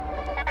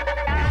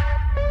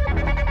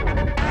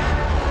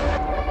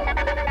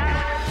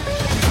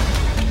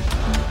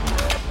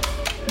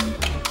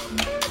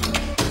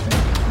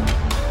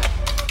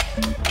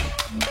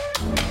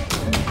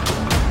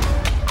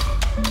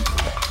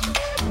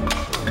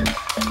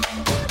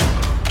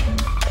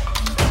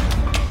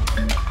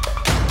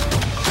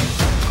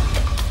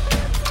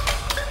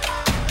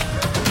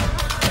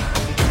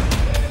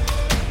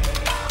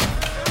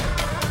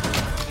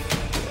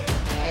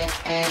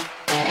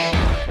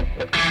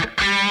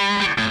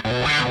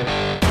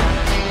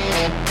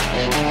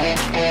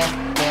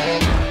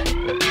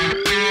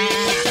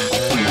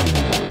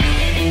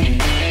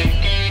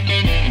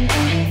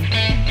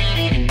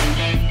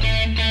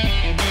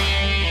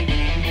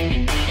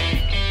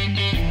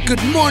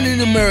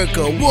morning,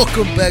 America.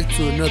 Welcome back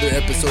to another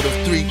episode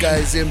of Three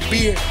Guys and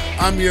Beer.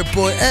 I'm your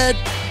boy, Ed.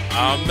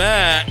 I'm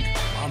Matt.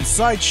 I'm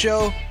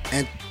Sideshow.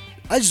 And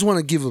I just want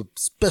to give a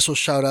special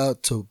shout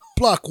out to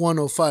Block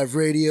 105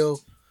 Radio.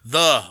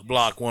 The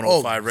Block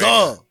 105 Radio.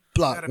 The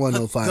Block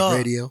 105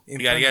 Radio. You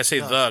gotta say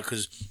the,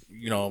 because,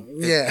 you know.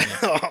 Yeah.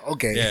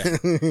 Okay.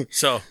 Yeah.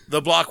 So,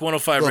 the Block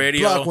 105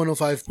 Radio. Block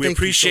 105. We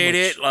appreciate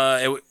it.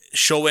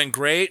 Show went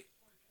great.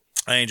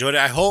 I enjoyed it.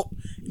 I hope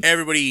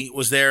everybody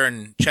was there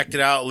and checked it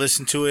out,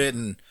 listened to it.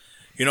 And,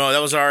 you know, that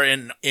was our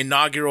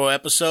inaugural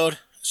episode.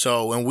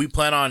 So, when we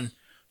plan on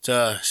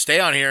to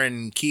stay on here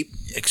and keep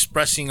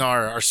expressing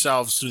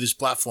ourselves through this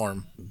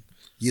platform.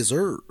 Yes,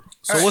 sir.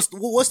 So,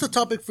 what's the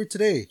topic for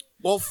today?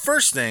 Well,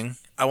 first thing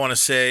I want to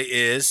say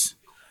is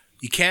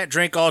you can't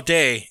drink all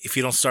day if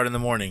you don't start in the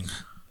morning.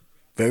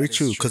 Very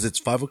true, because it's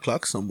 5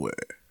 o'clock somewhere.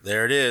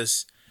 There it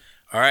is.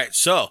 All right,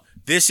 so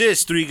this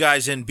is Three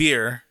Guys and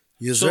Beer.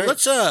 Yes, so sir.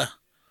 let's,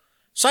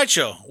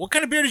 Sideshow, what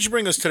kind of beer did you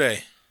bring us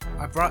today?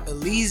 I brought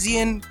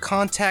Elysian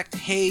Contact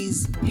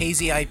Haze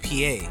Hazy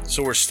IPA.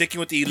 So we're sticking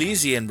with the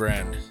Elysian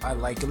brand. I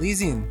like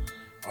Elysian.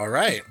 All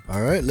right.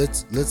 All right,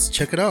 let's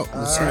check it out.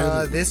 Let's see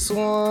how This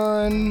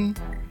one,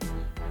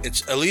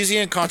 It's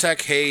Elysian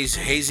Contact Haze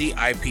Hazy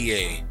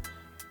IPA.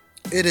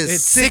 it is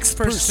it's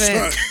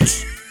 6%.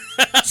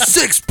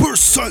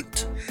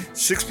 6%.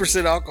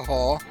 6%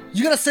 alcohol.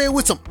 You gotta say it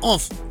with some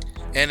oomph.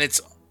 And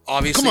it's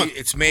obviously, Come on.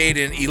 it's made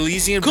in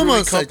Elysian Come Brewing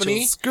on,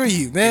 Company. Screw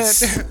you, man.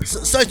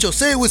 Sideshow,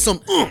 say it with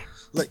some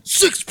like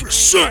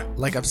 6%.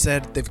 Like I've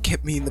said, they've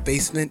kept me in the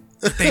basement.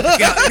 They've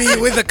got me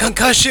with a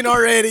concussion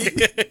already.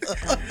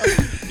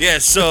 Yeah,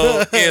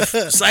 so if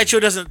Sideshow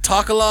doesn't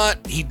talk a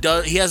lot, he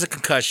has a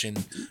concussion.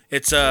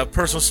 It's a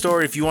personal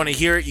story. If you want to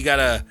hear it, you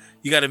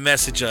gotta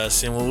message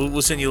us, and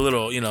we'll send you a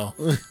little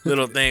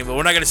little thing. But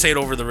we're not gonna say it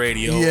over the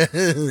radio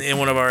in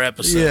one of our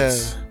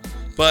episodes. Yeah.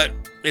 But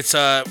it's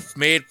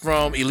made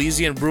from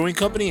Elysian Brewing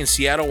Company in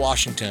Seattle,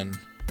 Washington.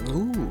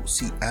 Ooh,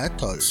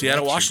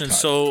 Seattle, Washington.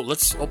 So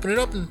let's open it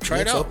up and try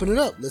it Let's out. open it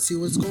up. Let's see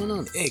what's going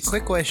on. Hey,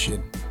 quick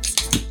question.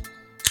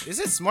 Is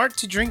it smart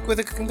to drink with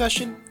a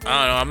concussion?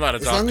 I don't know. I'm not a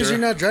As doctor. long as you're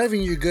not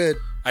driving, you're good.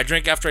 I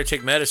drink after I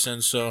take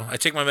medicine, so I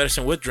take my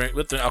medicine with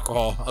the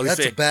alcohol.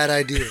 That's a bad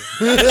idea.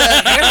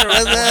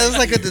 that's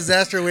like a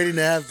disaster waiting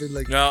to happen.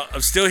 Like No,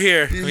 I'm still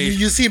here. I mean,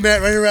 you see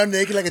Matt running around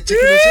naked like a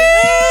chicken. And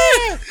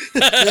shit.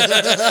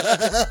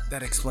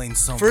 That explains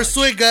so First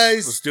much. swig,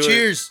 guys. Let's do it.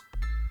 Cheers.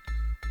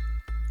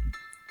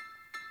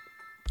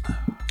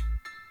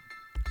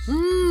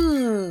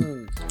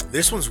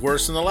 this one's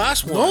worse than the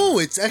last one. No,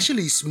 it's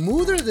actually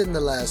smoother than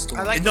the last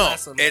one. I like the No,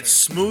 last one better. it's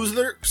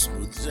smoother.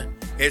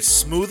 It's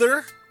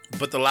smoother,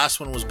 but the last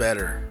one was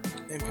better.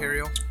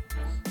 Imperial.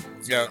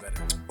 Yeah,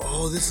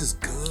 Oh, this is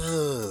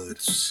good.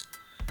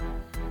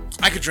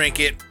 I could drink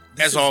it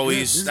This as is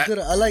always. good. This is good.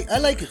 I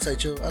like it,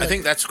 Sideshow. I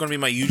think that's going to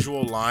be my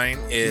usual line.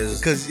 Is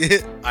because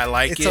I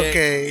like it's it.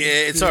 okay.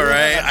 Yeah, it's all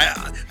right.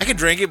 I could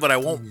drink it, but I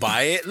won't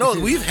buy it. No,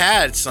 we've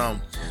had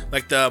some,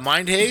 like the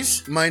Mind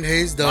Haze, Mind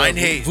Haze, the Mind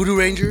Haze. Voodoo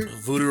Ranger.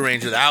 Voodoo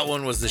Ranger. That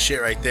one was the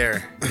shit right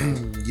there.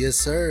 Yes,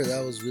 sir.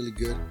 That was really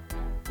good.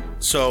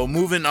 So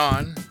moving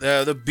on,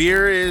 the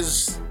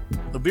beer's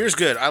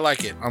good. I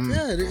like it.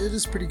 Yeah, it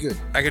is pretty good.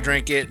 I could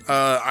drink it.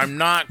 I'm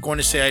not going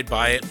to say I'd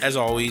buy it as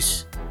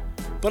always,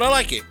 but I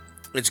like it.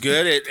 It's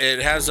good.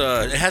 It has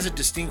a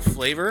distinct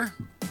flavor.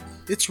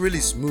 It's really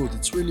smooth.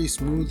 It's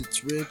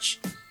rich.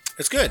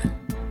 It's good.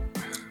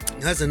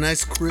 It has a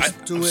nice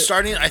crisp to it.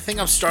 I think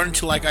I'm starting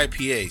to like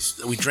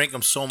IPAs. We drank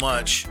them so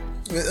much.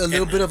 A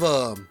little bit of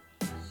a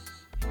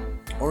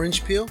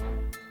orange peel.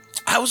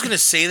 I was gonna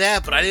say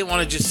that, but I didn't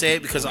want to just say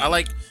it because I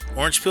like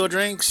orange peel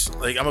drinks.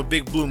 Like I'm a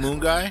big Blue Moon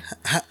guy.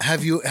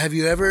 Have you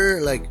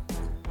ever like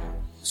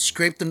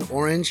scraped an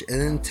orange and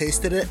then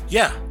tasted it?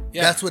 Yeah.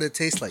 That's what it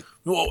tastes like.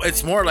 Well,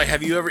 it's more like,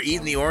 have you ever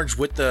eaten the orange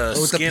with the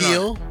With the skin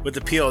peel? With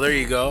the peel. There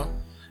you go.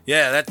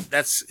 Yeah,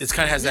 that's it.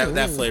 Kind of has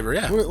that flavor.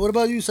 Yeah. What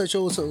about you,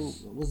 Sideshow? What's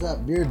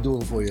that beer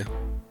doing for you?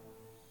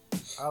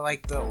 I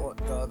like the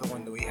other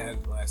one that we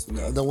had last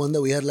week. The one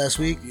that we had last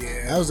week.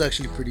 Yeah. That was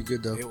actually pretty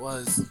good though. It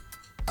was.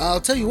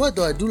 I'll tell you what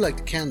though, I do like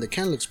the can. The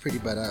can looks pretty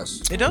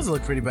badass. It does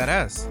look pretty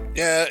badass.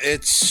 Yeah,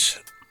 it's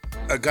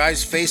a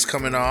guy's face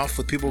coming off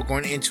with people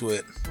going into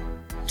it.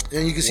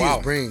 And you can see Wow.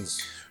 his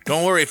brains.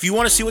 Don't worry. If you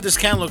want to see what this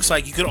can looks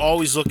like, you could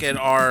always look at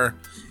our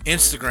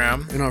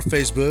Instagram In our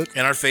Facebook,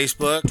 and our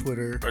Facebook,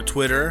 Twitter, or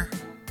Twitter.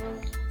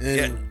 and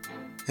Yeah.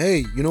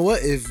 hey, you know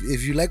what?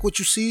 If you like what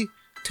you see,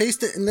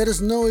 taste it and let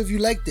us know if you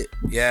liked it.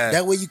 Yeah.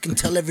 That way you can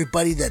tell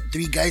everybody that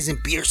Three Guys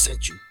and Beer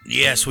sent you.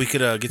 Yes, we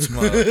could get some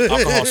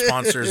alcohol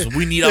sponsors.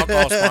 We need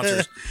alcohol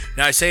sponsors.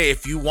 Now, I say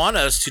if you want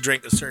us to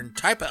drink a certain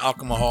type of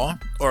alcohol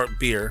or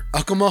beer,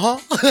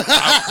 Alcohol?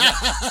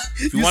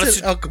 if you want us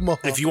said to, alcohol.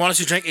 if you want us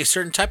to drink a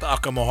certain type of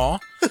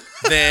alcohol,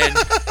 then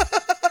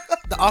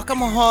The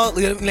alcohol.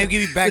 Let me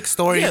give you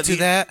backstory Yeah, to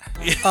that.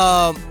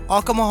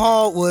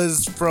 Alcohol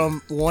was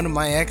from one of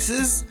my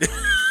exes,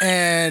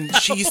 and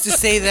she used to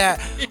say that.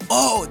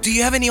 Oh, do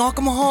you have any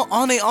alcohol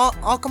on a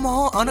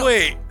alcohol on a?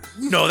 wait.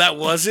 No, that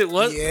was it.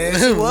 What?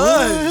 Yes, it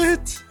was.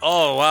 What?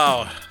 Oh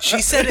wow.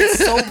 She said it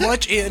so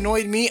much it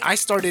annoyed me. I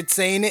started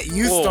saying it.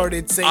 You Well,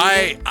 started saying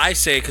it. I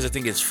say it because I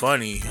think it's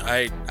funny.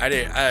 I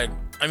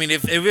mean,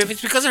 if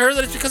it's because of her,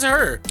 then it's because of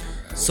her.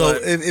 So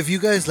But- if you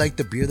guys like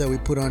the beer that we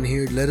put on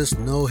here, let us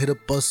know. Hit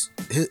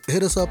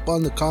us up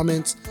on the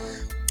comments.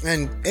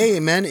 And hey,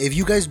 man, if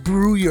you guys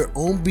brew your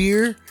own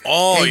beer,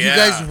 Oh, and yeah.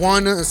 you guys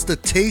want us to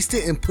taste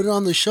it and put it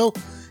on the show,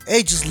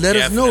 hey, just let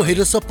us know. Definitely. Hit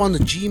us up on the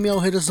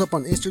Gmail. Hit us up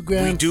on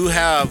Instagram. We do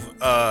have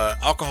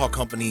alcohol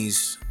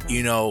companies,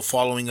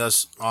 following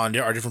us on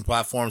our different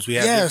platforms. We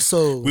have Yeah,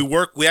 so-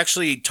 we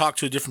actually talk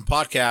to different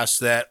podcasts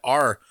that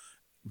are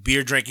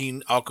beer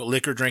drinking,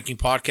 liquor drinking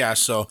podcasts.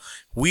 So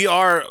we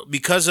are,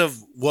 because of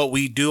what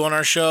we do on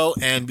our show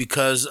and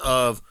because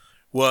of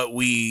what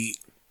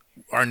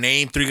our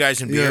name, Three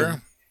Guys in Beer. Yeah.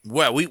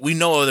 Well, we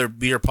know other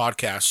beer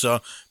podcasts,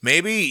 so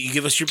maybe you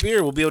give us your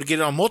beer, we'll be able to get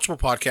it on multiple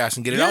podcasts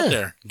and get it out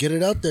there. Get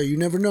it out there. You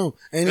never know.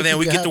 And then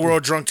we get the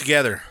world drunk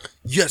together.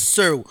 Yes,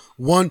 sir.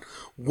 One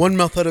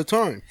mouth at a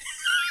time.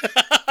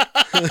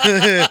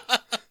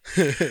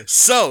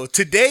 So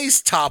today's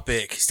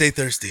topic. Stay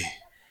thirsty.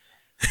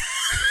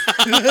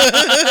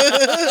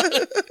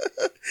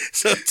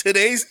 So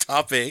today's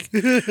topic.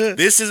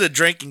 This is a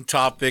drinking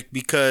topic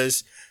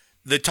because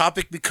the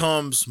topic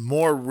becomes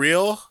more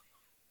real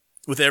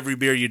with every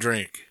beer you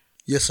drink.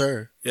 Yes,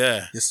 sir.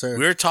 Yeah. Yes, sir.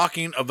 We're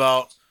talking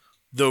about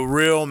the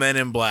real Men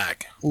in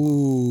Black,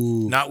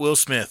 Ooh. not Will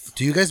Smith.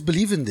 Do you guys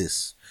believe in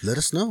this? Let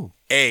us know.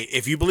 Hey,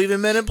 if you believe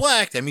in Men in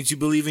Black, that means you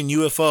believe in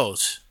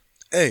UFOs.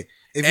 Hey,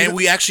 if And you,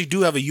 we actually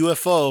do have a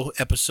UFO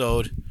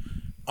episode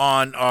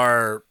on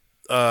our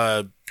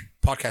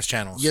podcast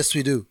channels. yes,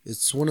 we do.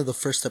 It's one of the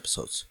first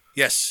episodes.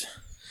 Yes.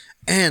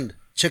 And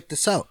check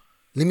this out.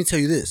 Let me tell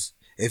you this.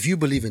 If you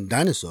believe in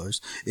dinosaurs,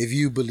 if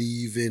you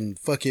believe in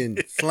fucking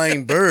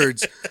flying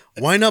birds,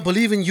 why not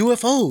believe in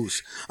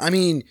UFOs? I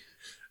mean,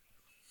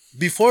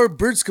 before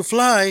birds could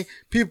fly,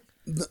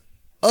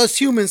 us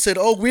humans said,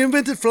 "Oh, we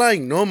invented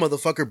flying." No,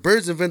 motherfucker,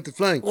 birds invented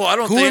flying. Well, I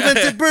don't Who think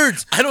invented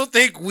birds? I don't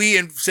think we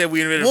said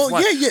we invented Well,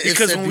 flying. yeah, it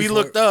Because said when we before.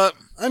 looked up,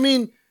 I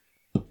mean,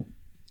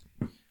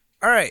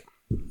 All right.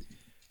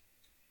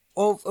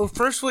 Well,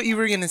 first, what you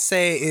were gonna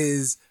say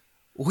is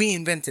we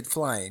invented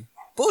flying.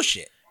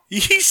 Bullshit.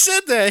 he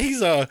said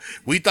that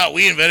we thought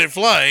we invented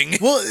flying.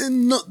 well,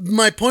 no,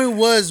 my point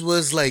was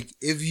like,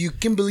 if you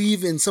can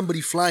believe in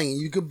somebody flying,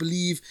 you can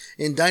believe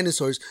in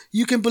dinosaurs,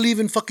 you can believe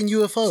in fucking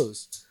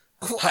UFOs.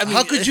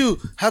 How could you?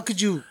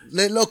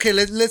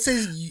 Let's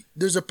say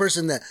there's a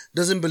person that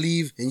doesn't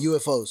believe in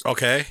UFOs,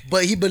 Okay.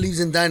 but he believes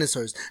in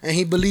dinosaurs and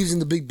he believes in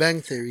the Big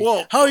Bang Theory.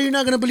 Well- how are you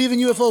not gonna believe in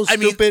UFOs? I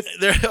mean, stupid.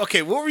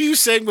 okay. What were you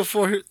saying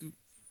before?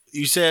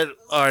 You said,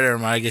 "Oh, never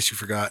mind. I guess you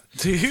forgot."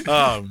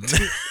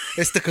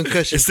 It's the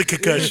concussion. It's the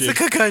concussion. It's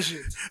a concussion.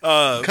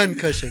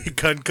 concussion.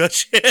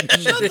 Concussion.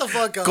 Shut the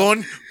fuck up.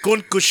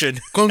 Concussion.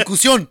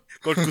 Concussion.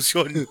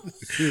 Concussion.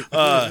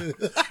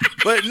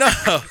 But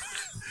no.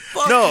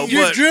 No,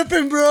 You're but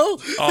dripping, bro.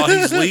 oh,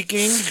 he's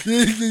leaking.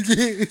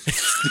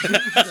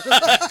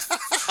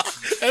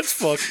 That's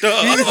fucked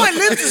up. One of my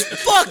lips is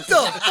fucked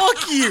up.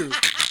 Fuck you.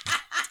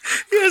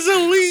 He has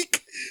a leak.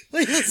 all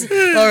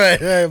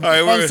right. right,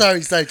 I'm we're-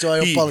 sorry, Sideshow. I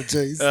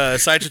apologize.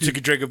 Sideshow took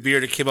a drink of beer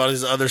that came out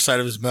his other side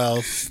of his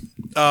mouth.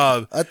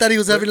 I thought he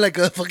was having like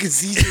a fucking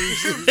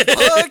seizure.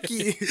 Fuck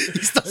you.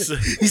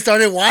 He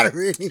started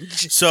watering.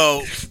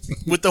 So,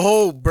 with the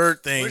whole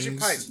bird thing, Where's your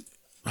pipe?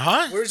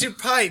 huh? Where's your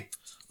pipe?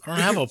 I don't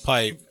have a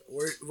pipe.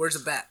 Where's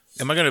the bat?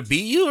 Am I gonna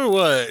beat you or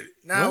what?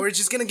 Nah, we're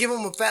just gonna give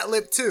him a fat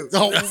lip too.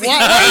 Oh,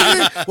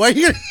 why are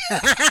you?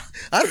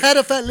 I've had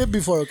a fat lip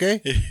before.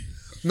 Okay.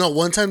 No,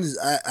 one time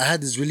I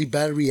had this really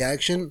bad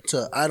reaction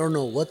to I don't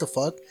know what the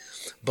fuck,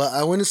 but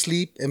I went to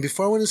sleep and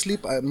before I went to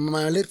sleep,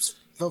 my lips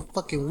felt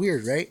fucking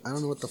weird, right? I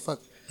don't know what the fuck.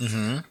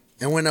 Mm-hmm.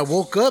 And when I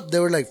woke up, they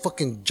were like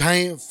fucking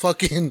giant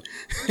fucking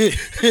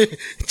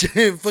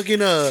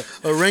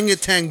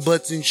orangutan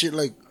butts and shit.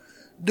 Like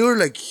they were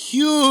like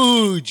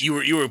huge. You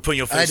were putting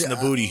your face in the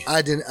booty.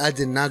 I did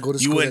not go to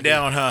school. You went that day.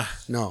 down, huh?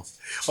 No,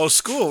 Oh,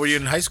 school? Were you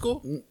in high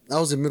school? I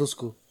was in middle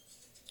school.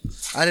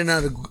 I did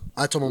not.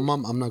 I told my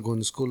mom I'm not going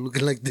to school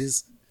looking like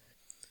this.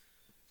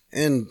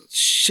 And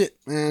shit,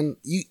 man,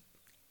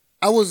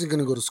 I wasn't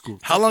gonna go to school.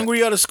 How long were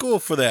you out of school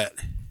for that?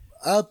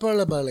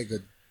 Probably about like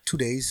 2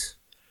 days.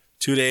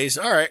 2 days.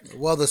 All right.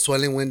 While the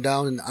swelling went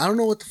down, and I don't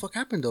know what the fuck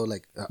happened though.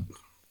 Like,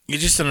 You're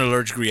just an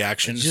allergic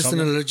reaction. to just an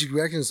something? allergic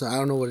reaction. So I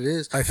don't know what it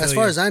is. I feel As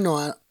far you. as I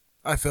know,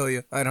 I feel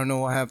you. I don't know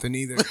what happened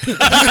either.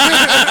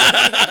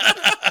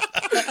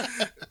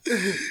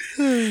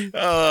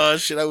 Oh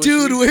shit! I wish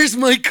dude, where's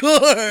my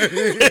car?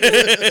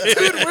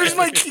 Dude, where's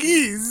my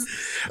keys?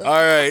 All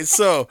right,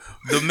 so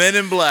the Men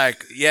in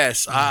Black.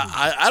 Yes,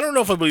 I don't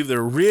know if I believe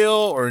they're real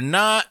or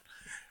not,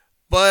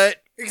 but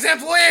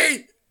Example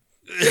A.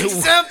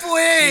 Example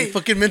A.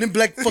 Fucking Men in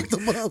Black fucked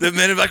them up. the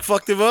Men in Black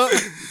fucked him up.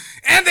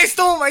 And they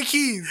stole my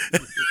keys.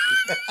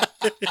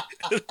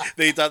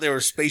 They thought they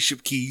were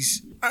spaceship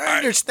keys. I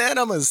understand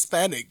I'm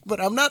Hispanic, but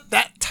I'm not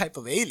that type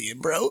of alien,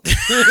 bro.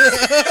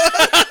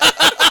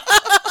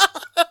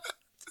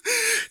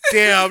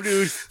 Damn,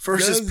 dude.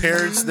 First his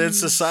parents, then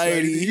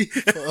society.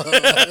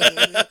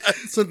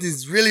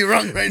 Something's really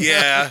wrong right now.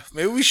 Yeah,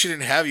 maybe we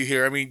shouldn't have you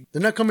here. I mean,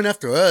 They're not coming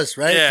after us,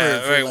 right? yeah,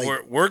 For right.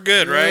 like, We're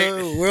good, right?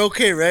 we're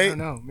okay, I right? don't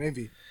know,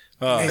 maybe.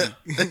 All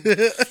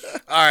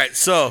right,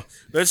 so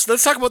let's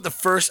talk about the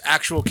first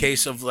actual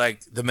case of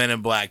like the Men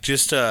in Black,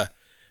 just to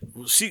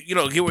see,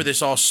 get where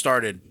this all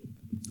started.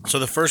 So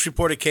the first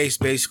reported case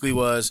basically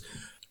was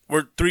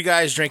we're 3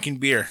 guys drinking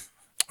beer.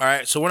 All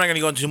right, so we're not going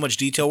to go into too much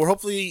detail. We're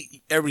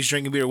hopefully everybody's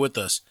drinking beer with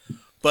us,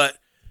 but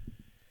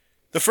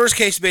the first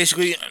case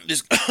basically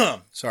this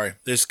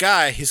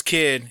guy, his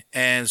kid,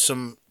 and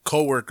some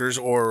coworkers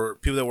or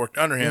people that worked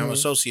under him,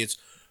 associates,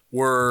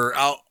 were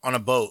out on a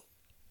boat,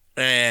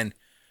 and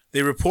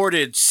they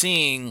reported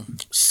seeing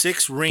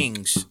 6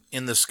 rings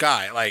in the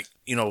sky, like,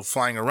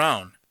 flying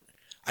around.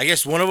 I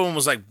guess one of them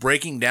was like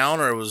breaking down,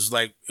 or it was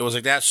like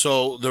that.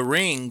 So the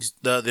rings,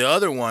 the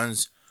other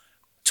ones,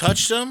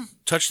 touched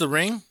the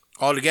ring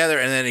all together,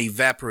 and then it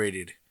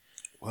evaporated.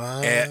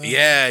 Wow.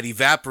 Yeah, it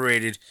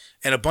evaporated,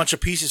 and a bunch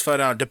of pieces fell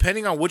down.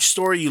 Depending on which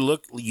story you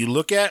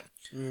look at,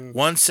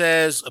 one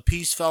says a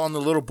piece fell on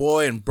the little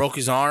boy and broke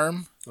his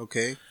arm.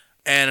 Okay.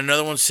 And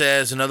another one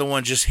says another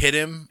one just hit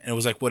him, and it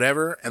was like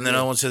whatever. And then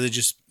another one says it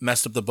just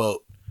messed up the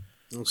boat.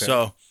 Okay.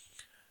 So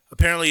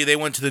apparently they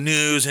went to the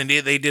news and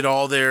they did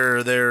all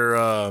their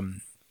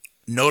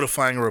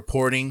notifying and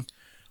reporting.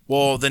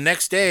 Well, the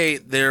next day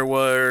there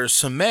were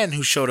some men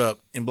who showed up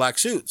in black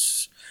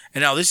suits.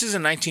 And now this is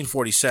in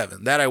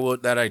 1947. That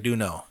I do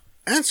know.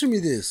 Answer me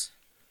this.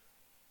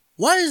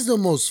 Why is the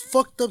most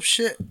fucked up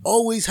shit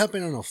always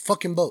happening on a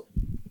fucking boat?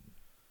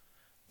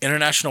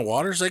 International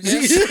waters, I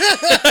guess.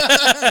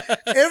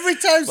 Every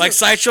time. Like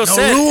Sideshow No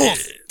said.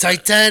 rules.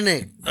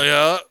 Titanic.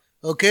 Yeah.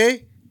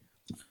 Okay.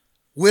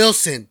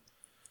 Wilson.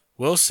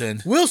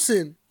 Wilson.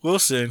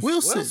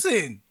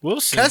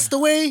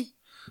 Castaway.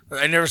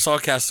 I never saw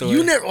Castaway.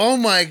 You never. Oh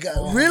my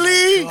god!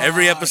 Really?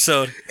 Every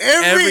episode.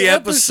 Every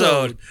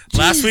episode.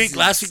 Last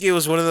Jesus week it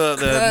was one of the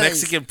Christ.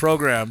 Mexican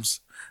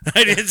programs.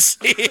 I didn't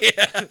see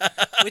it.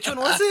 Which one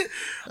was it?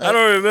 I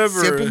don't remember.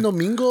 Siempre en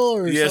Domingo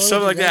or Yeah,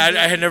 something like that.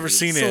 I had never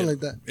seen Something it. like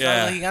that.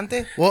 Yeah.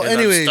 Gigante? Well, And I'm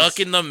anyways, stuck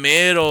in the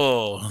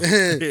middle.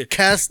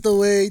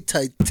 Castaway,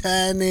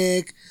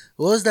 Titanic.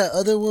 What was that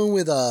other one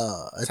with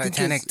I think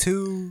Titanic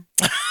 2.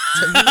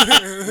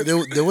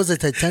 there was a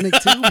Titanic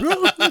too,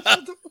 bro.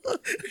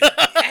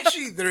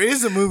 Actually, there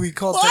is a movie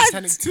called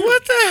Titanic 2.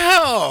 What the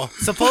hell?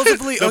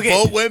 Supposedly, The okay.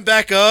 boat went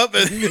back up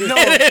and No.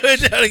 it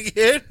went down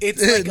again.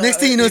 It's like Next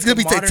thing you know, it's gonna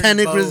be a modern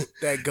Titanic boat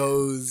that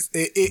goes.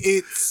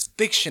 It's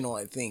fictional,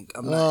 I think.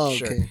 I'm not Oh,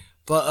 sure. okay.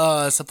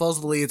 But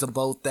supposedly it's a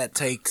boat that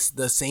takes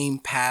the same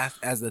path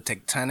as the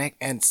Titanic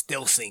and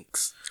still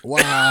sinks.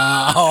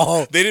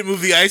 Wow. They didn't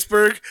move the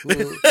iceberg. What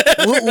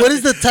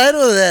is the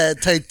title of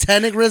that?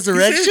 Titanic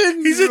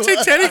Resurrection? He's in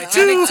Titanic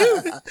too.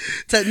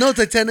 No,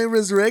 Titanic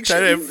Resurrection.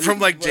 Titanic from,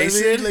 like, I mean,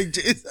 Jason? like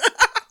Jason.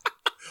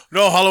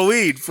 No,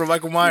 Halloween from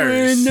Michael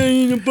Myers.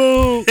 in a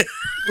boat.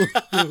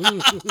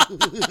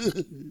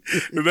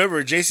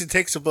 Remember, Jason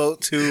takes a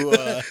boat to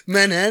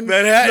Manhattan.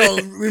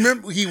 Manhattan. No,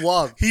 remember he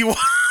walked. he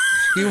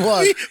He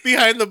walked.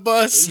 behind the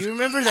bus. You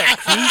remember that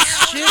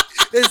cruise ship?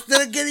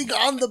 Instead of getting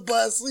on the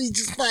bus, he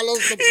just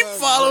follows the He bus.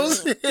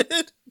 follows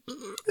it.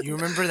 You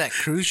remember that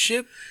cruise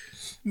ship?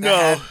 No.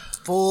 That had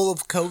full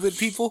of COVID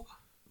people?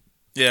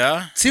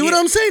 Yeah. See what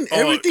I'm saying? Oh.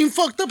 Everything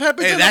fucked up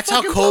happens. Hey, on that's a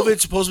how fucking COVID boat.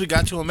 supposedly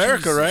got to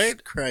America, right?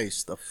 Jesus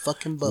Christ, the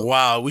fucking boat.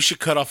 Wow, we should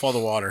cut off all the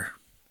water.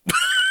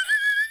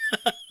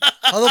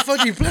 How the fuck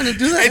do you plan to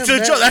do that? It's a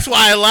man? joke. That's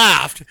why I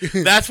laughed.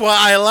 That's why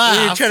I You're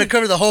laughed. trying to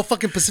cover the whole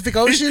fucking Pacific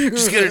Ocean?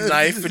 Just get a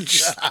knife and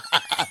just,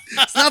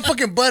 It's not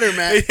fucking butter,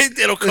 man.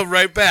 it'll come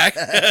right back.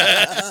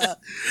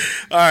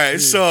 All right,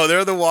 so they're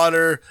in the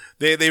water.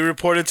 They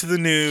reported to the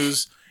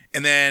news,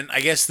 and then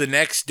I guess the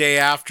next day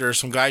after,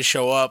 some guys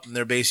show up and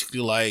they're basically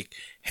like,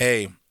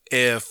 "Hey,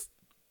 if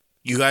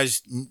you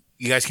guys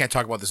can't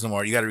talk about this no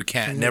more. You got to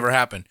recant. It never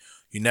happened.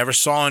 You never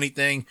saw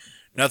anything,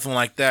 nothing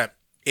like that.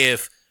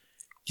 If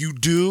you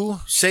do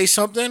say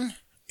something,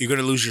 you're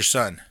gonna lose your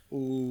son."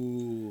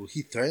 Ooh,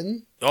 he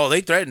threatened? Oh, they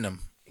threatened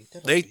him.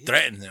 They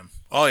threatened him.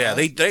 Oh yeah,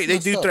 they do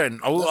messed threaten.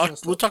 up.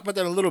 We'll talk about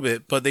that in a little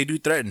bit, but they do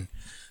threaten.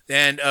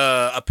 And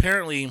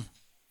apparently,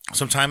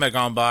 some time had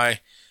gone by,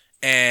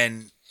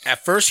 and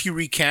at first he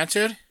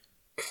recanted,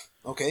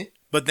 Okay.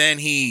 but then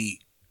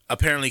he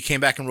apparently came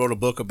back and wrote a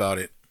book about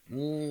it.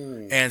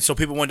 And so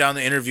people went down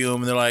to interview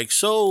him, and they're like,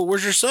 "So,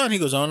 where's your son?" He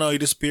goes, "Oh no, he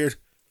disappeared."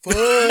 Fuck.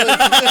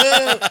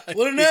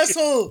 What an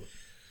asshole.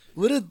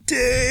 What a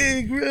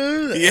dick,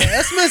 bro. Yeah.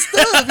 That's messed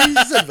up. He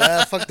just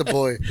said, fuck the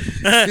boy.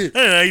 He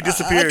I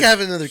disappeared. can have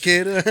another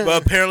kid.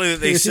 But apparently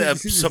they said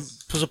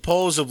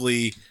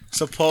supposedly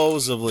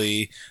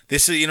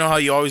this is, you know how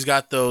you always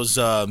got those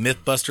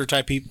MythBuster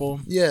type people.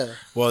 Yeah.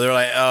 Well, they're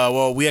like,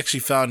 well, we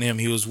actually found him.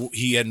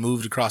 He had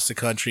moved across the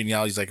country, and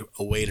now he's like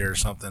a waiter or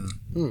something.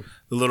 The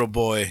little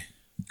boy.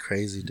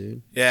 Crazy,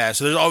 dude. Yeah.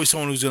 So there's always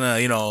someone who's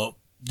gonna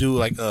do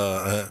like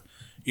a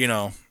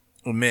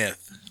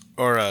myth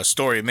or a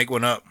story, make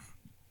one up.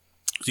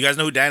 Do you guys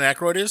know who Dan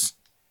Aykroyd is?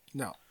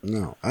 No.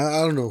 No, I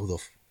don't know who the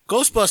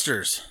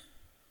Ghostbusters.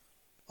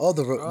 Oh,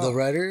 the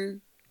writer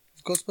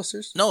of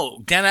Ghostbusters?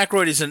 No, Dan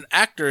Aykroyd is an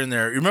actor in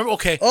there. You remember?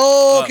 Okay.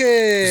 Oh,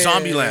 okay.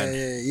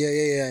 Zombieland.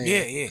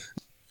 Yeah.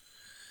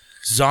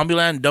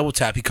 Zombieland Double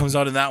Tap. He comes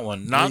out in that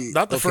one.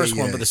 Not the first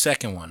one, but the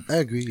second one. I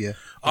agree, yeah.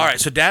 All right,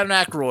 so Dan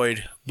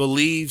Aykroyd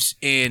believes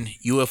in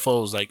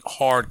UFOs like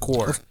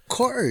hardcore. Of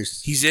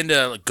course. He's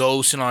into like,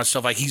 ghosts and all that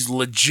stuff. Like he's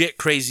legit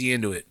crazy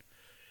into it.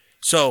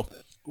 So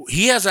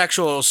he has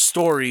actual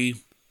story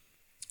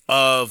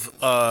of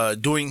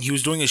he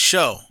was doing a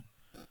show.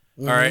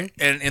 All right,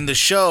 and in the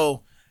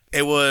show,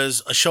 it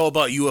was a show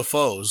about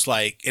UFOs,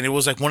 and it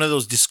was like one of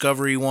those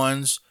Discovery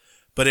ones,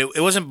 but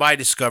it wasn't by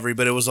Discovery,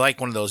 but it was like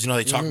one of those. You know,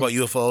 they talk about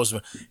UFOs.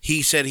 But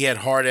he said he had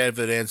hard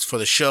evidence for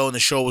the show, and the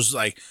show was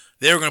like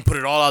they were going to put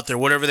it all out there,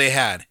 whatever they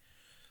had.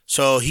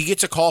 So he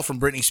gets a call from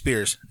Britney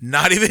Spears.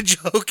 Not even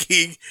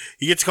joking.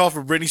 He gets a call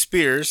from Britney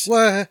Spears.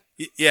 What?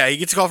 Yeah, he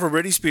gets a call from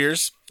Britney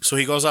Spears. So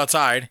he goes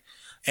outside,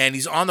 and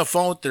he's on the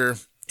phone with her,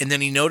 and then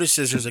he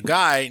notices there's a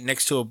guy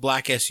next to a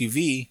black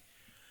SUV.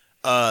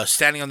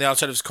 Standing on the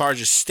outside of his car,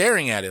 just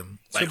staring at him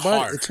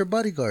hard. It's her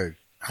bodyguard.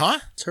 Huh?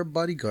 It's her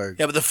bodyguard.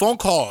 Yeah, but the phone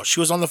call, she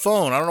was on the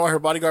phone. I don't know why her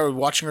bodyguard was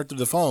watching her through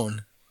the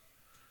phone.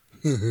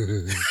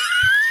 You're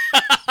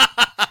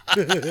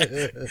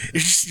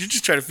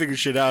just trying to figure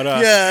shit out,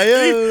 huh?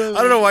 Yeah.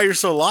 I don't know why you're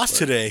so lost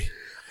today.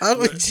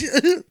 But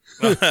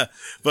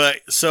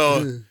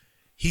so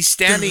he's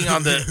standing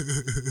on the.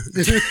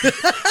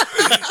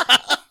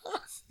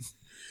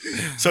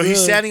 So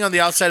he's standing on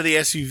the outside of the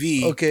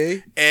SUV.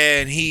 Okay.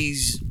 And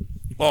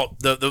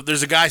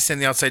there's a guy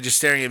standing outside just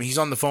staring at him. He's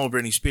on the phone with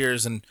Britney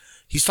Spears, and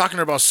he's talking to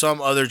her about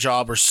some other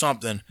job or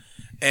something.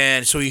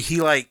 And so he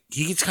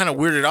gets kind of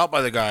weirded out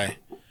by the guy,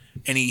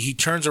 and he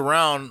turns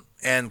around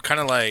and kind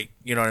of like,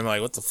 you know what I mean,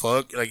 like what the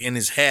fuck, like in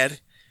his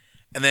head.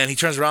 And then he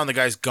turns around, the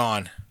guy's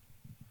gone,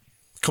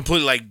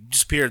 completely like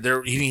disappeared.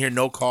 There, he didn't hear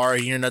no car,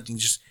 he didn't hear nothing.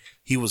 Just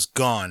he was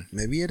gone.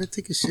 Maybe he had to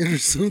take a shit or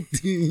something.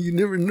 You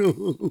never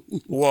know.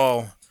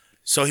 Whoa.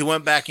 So he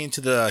went back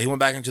into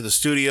the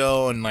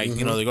studio and like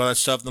you know they all that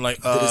stuff. And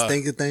like did his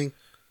thing.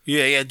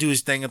 Yeah, do his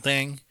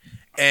thing.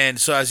 And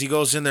so as he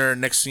goes in there,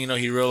 next thing you know,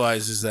 he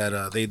realizes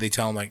that they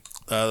tell him like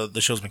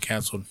the show's been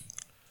canceled.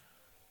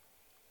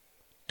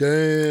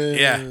 Damn.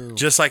 Yeah,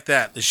 just like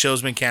that, the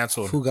show's been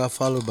canceled. Who got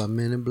followed by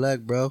Men in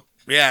Black, bro?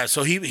 Yeah,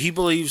 so he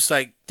believes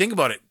like think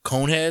about it,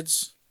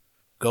 Coneheads,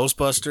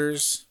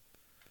 Ghostbusters.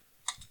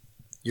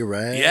 You're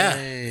right. Yeah,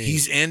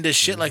 he's into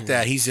shit like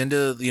that. He's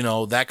into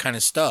that kind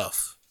of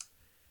stuff.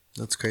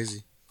 That's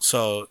crazy.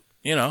 So,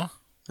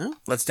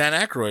 let's Dan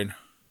Aykroyd.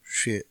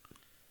 Shit.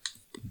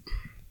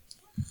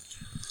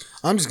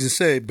 I'm just going to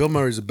say, Bill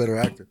Murray's a better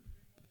actor.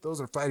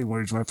 Those are fighting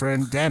words, my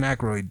friend. Dan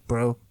Aykroyd,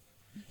 bro.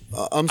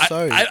 I'm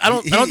sorry. I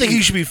don't think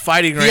he should be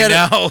fighting right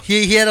now.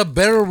 He had a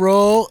better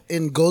role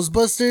in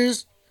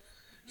Ghostbusters.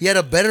 He had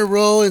a better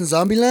role in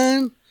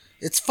Zombieland.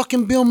 It's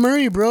fucking Bill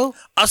Murray, bro.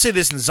 I'll say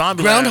this in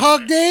Zombieland.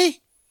 Groundhog Day?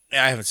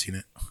 Yeah, I haven't seen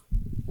it.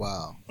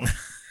 Wow.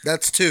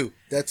 That's two,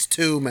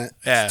 man.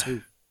 Yeah. That's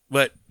two.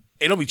 But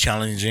it don't be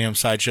challenging him,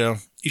 Sideshow.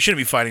 You shouldn't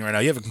be fighting right now.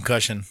 You have a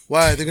concussion.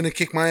 Why? They're going to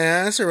kick my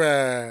ass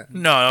or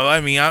No, I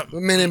mean...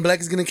 Men in Black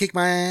is going to kick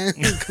my ass?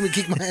 Come and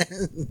kick my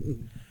ass.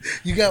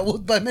 You got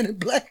whooped by Men in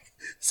Black?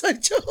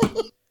 Sideshow.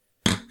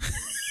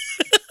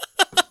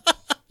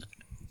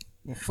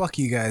 Well, fuck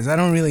you guys. I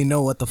don't really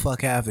know what the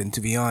fuck happened,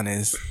 to be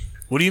honest.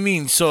 What do you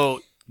mean?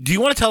 So, do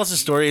you want to tell us a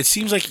story? It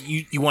seems like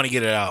you want to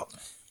get it out.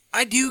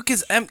 I do,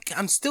 because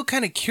I'm still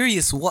kind of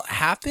curious what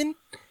happened.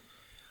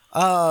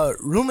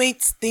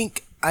 Roommates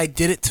think I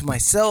did it to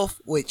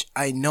myself, which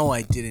I know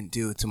I didn't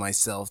do it to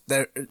myself.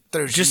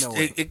 There's just no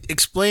way.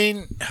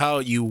 Explain how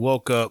you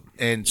woke up,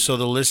 and so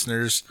the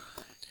listeners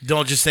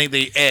don't just think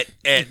they et.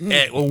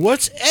 Well,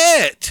 what's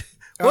et?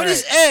 What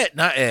is et?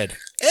 Not Ed.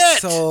 Et.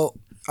 So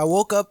I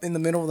woke up in the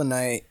middle of the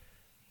night,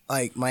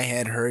 like my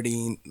head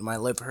hurting, my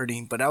lip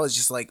hurting, but I was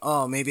just like,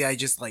 oh, maybe I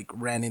just like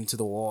ran into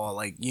the wall,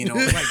 like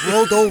like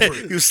rolled over.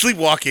 You were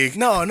sleepwalking.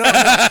 No,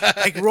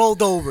 like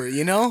rolled over,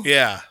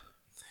 Yeah.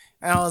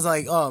 And I was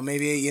like, oh,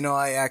 maybe,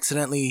 I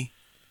accidentally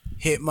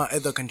hit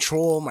the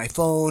control, my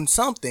phone,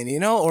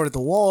 something, or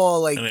the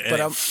wall, like, and but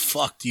it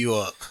fucked you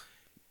up.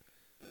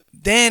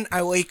 Then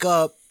I wake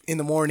up in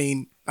the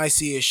morning, I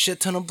see a shit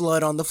ton of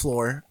blood on the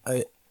floor,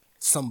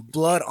 some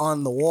blood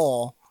on the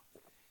wall,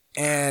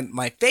 and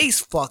my face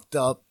fucked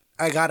up.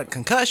 I got a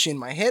concussion,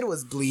 my head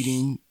was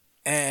bleeding,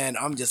 and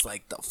I'm just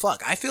like, the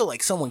fuck? I feel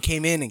like someone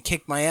came in and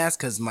kicked my ass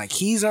because my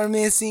keys are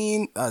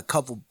missing, a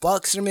couple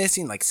bucks are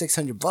missing, like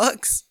 $600.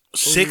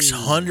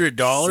 $600?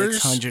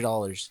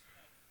 $600.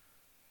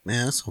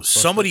 Man, that's some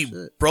somebody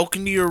broke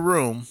into your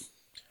room,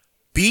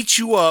 beat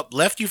you up,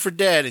 left you for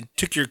dead, and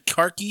took your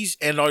car keys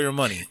and all your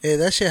money. Hey,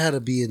 that shit had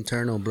to be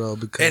internal, bro.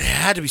 Because it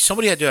had to be.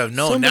 Somebody had to have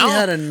known. Somebody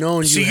had to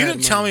known. So you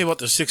didn't tell me about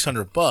the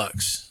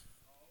 $600.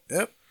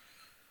 Yep.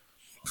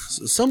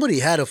 Somebody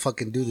had to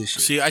fucking do this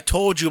shit. See, I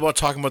told you about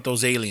talking about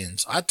those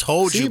aliens. I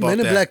told you about Men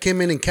in that. Black came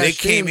in and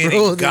cashed in, They came in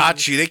and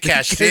got you. They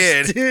cashed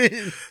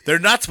in. They're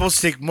not supposed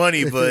to take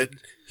money, but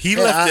he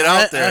left it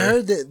out there. I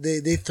heard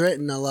that they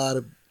threatened a lot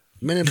of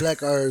Men in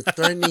Black are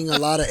threatening a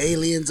lot of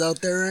aliens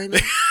out there right now.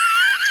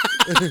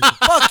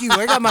 Fuck you.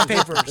 I got my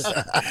papers.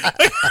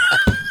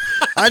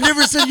 I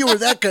never said you were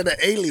that kind of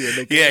alien.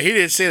 Okay? Yeah, he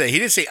didn't say that. He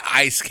didn't say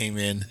ICE came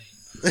in.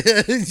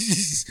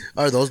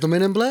 Are those the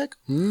Men in Black?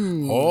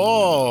 Mm.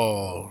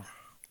 Oh,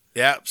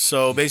 yeah.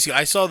 So basically,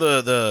 I saw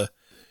the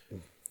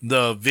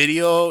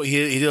video.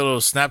 He did a little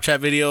Snapchat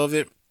video of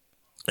it,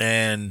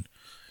 and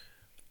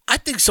I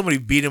think somebody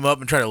beat him up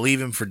and tried to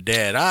leave him for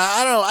dead.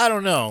 I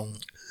don't know.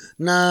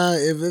 Nah,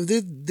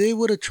 if they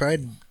would have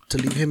tried to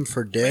leave him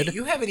for dead. Wait,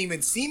 you haven't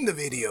even seen the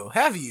video,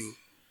 have you?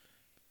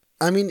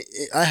 I mean,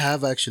 I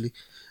have actually,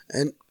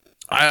 and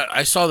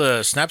I saw the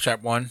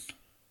Snapchat one.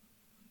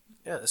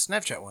 Yeah, the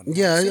Snapchat one.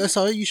 yeah, I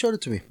saw it. You showed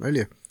it to me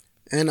earlier,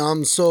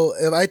 and so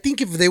I think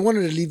if they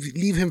wanted to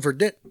leave him for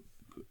dead,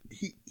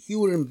 he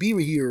wouldn't be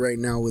here right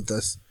now with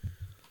us.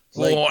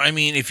 Like, Well, I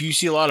mean, if you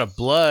see a lot of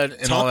blood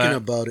and all talking that,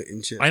 about it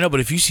and shit. I know,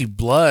 but if you see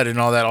blood and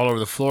all that all over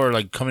the floor,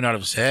 like coming out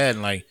of his head,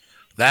 and like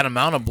that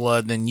amount of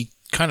blood, then you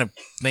kind of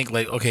think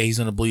like, okay, he's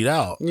gonna bleed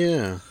out.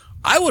 Yeah.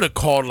 I would have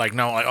called like,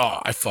 no, like,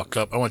 oh, I fucked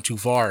up. I went too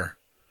far.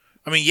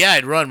 I mean, yeah,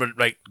 I'd run, but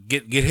like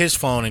get his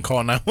phone and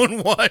call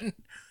 911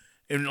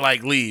 and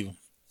like leave.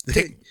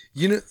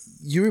 You know,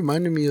 you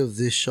reminded me of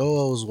this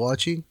show I was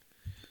watching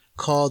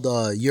called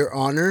Your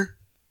Honor.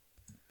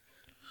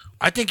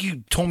 I think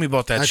you told me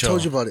about that I show.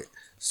 told you about it.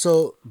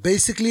 So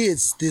basically,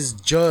 it's this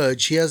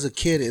judge. He has a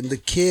kid, and the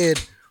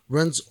kid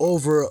runs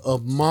over a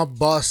mob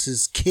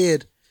boss's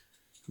kid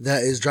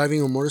that is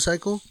driving a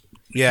motorcycle.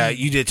 Yeah,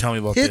 you did tell me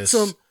about Hits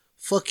this. him,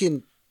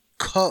 fucking.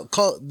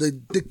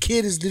 The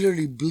kid is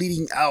literally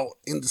bleeding out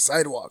in the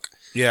sidewalk,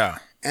 Yeah.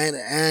 and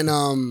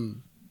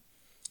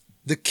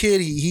the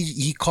kid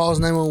he calls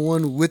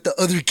 911 with the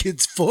other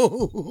kid's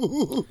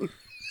phone.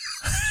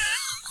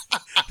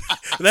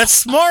 That's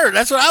smart.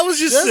 That's what I was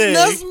just That's saying.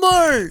 not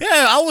smart.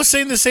 Yeah, I was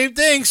saying the same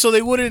thing, so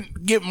they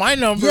wouldn't get my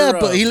number. Yeah,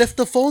 but he left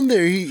the phone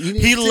there.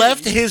 he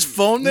left his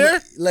phone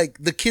there. like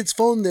the kid's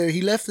phone there.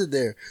 He left it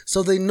there,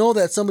 so they know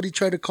that somebody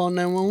tried to call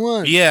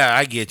 911. Yeah,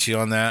 I get you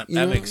on that. You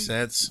That know? makes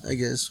sense. I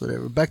guess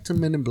whatever. Back to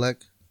Men in Black.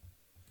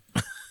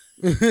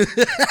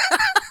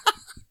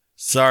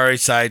 Sorry,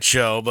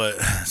 sideshow, but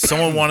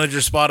someone wanted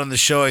your spot on the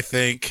show, I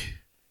think.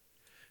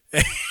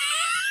 It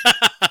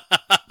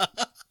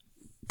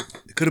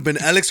could have been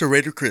Alex or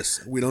Raider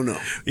Chris. We don't know.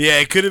 Yeah,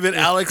 it could have been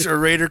Alex or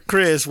Raider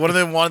Chris. One of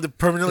them wanted to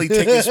permanently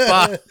take his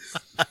spot.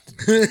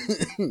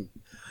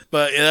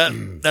 But yeah,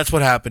 that's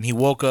what happened. He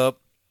woke up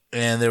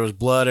and there was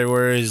blood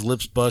everywhere. His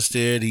lips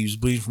busted. He was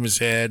bleeding from his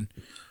head.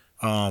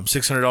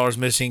 $600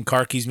 missing.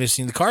 Car keys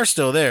missing. The car's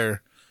still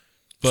there.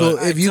 So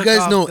I if you took guys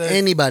off know the-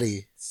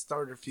 anybody,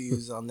 Starter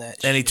fuse on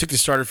that. And he took the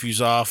starter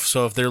fuse off.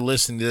 So if they're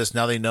listening to this,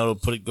 now they know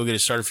to go get a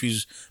starter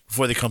fuse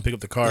before they come pick up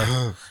the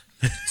car.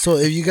 so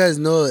if you guys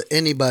know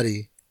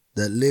anybody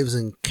that lives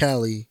in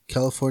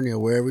California,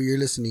 wherever you're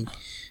listening,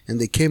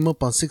 and they came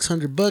up on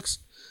 $600,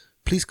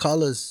 please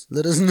call us.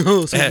 Let us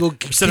know. So we go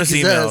Send us kick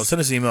his email. ass. Send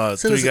us email at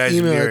Send us 3 an guys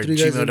email beer at at 3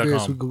 guys and beer so we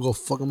gmail.com. can go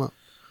fuck them up.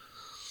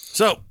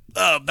 So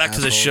back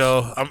to the Assholes.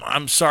 show.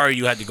 I'm sorry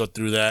you had to go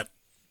through that.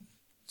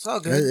 It's all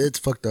good. It's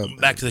fucked up.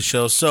 Back to the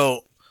show.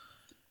 So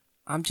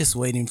I'm just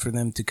waiting for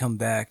them to come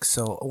back.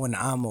 So when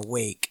I'm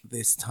awake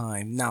this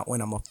time, not when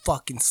I'm a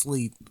fucking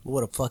sleep.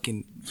 What a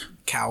fucking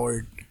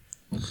coward.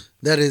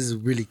 That is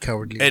really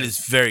cowardly. it is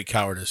very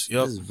cowardice. That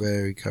Yep. is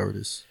very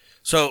cowardice.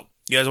 So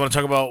you guys want to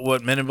talk about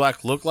what Men in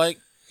Black look like?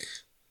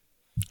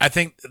 I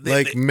think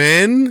Like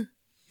men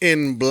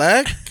in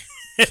black,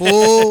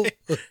 full.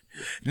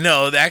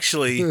 no,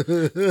 actually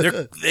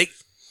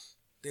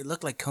They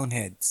look like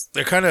coneheads.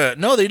 they're kind of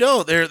no, they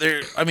don't.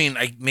 They're. I mean,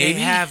 maybe They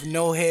have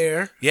no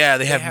hair. yeah,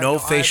 they have have no no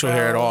facial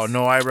hair at all, eyebrows.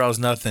 no eyebrows,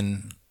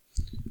 nothing.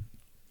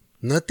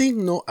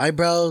 Nothing, no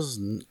eyebrows,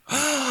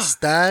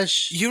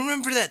 stash. You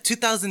remember that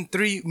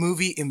 2003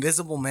 movie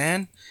Invisible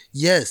Man?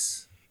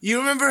 Yes. You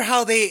remember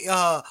how they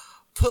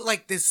put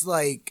like this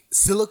like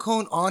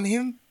silicone on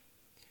him,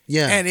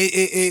 Yeah. and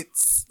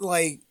it's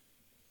like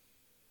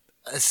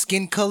a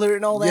skin color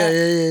and all that.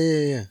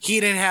 Yeah. He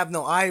didn't have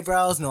no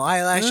eyebrows, no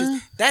eyelashes. Huh?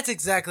 That's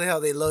exactly how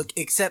they look,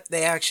 except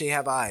they actually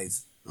have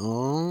eyes.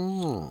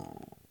 Oh.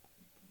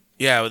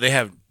 Yeah, they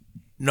have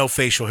no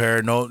facial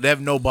hair. No, they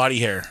have no body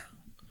hair.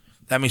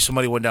 That means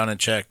somebody went down and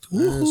checked.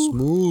 That's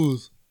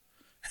smooth.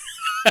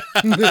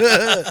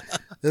 That's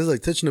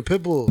like touching a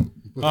pit bull.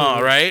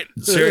 All right,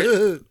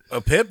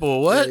 a pit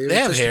bull. What? Yeah, you They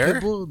ever have touch a hair.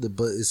 pit bull?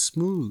 But it's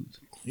smooth.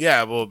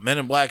 Yeah, well, Men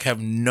in Black have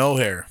no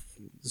hair.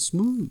 It's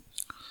smooth.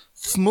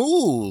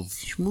 Smooth.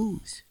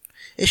 Smooth.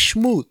 It's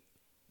smooth.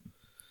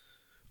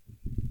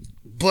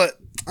 But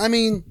I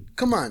mean,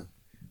 come on.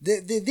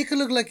 They could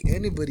look like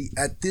anybody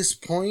at this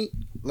point.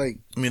 Like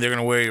I mean, they're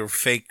gonna wear your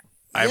fake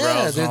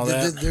eyebrows and all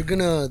that.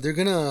 they're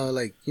gonna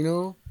like, you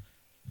know,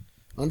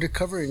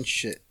 undercover and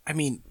shit. I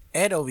mean,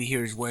 Ed over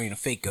here is wearing a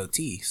fake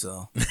goatee,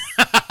 so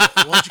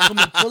Why don't you come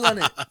and pull on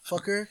it,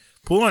 fucker?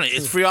 Pull on it.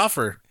 It's free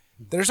offer.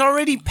 there's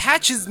already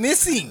patches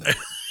missing.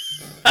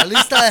 At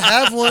least I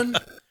have one.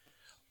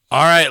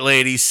 All right,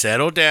 ladies,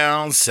 settle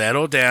down.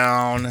 Settle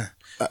down.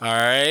 All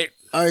right.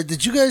 All right,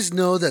 did you guys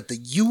know that the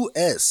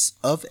U.S.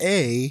 of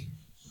A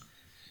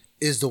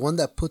is the one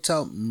that puts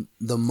out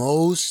the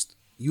most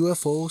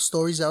UFO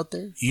stories out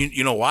there?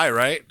 You know why,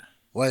 right?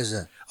 Why is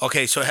that?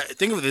 Okay, so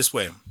think of it this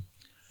way.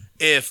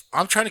 If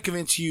I'm trying to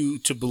convince you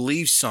to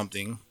believe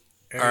something,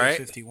 Area all right?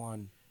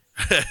 51.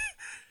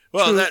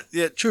 Well,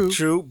 True.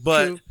 true,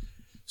 but True.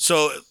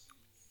 so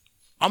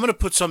I'm gonna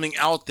put something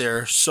out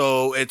there.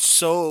 So it's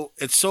so.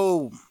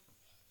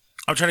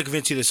 I'm trying to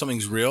convince you that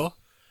something's real,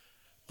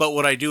 but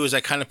what I do is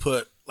I kind of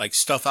put like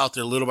stuff out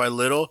there little by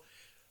little.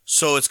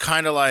 So it's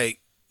kind of like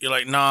you're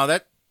like, nah,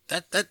 that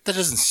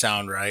doesn't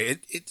sound right.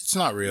 It's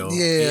not real.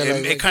 Yeah,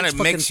 it kind of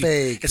it's makes you.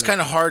 fucking fake. It's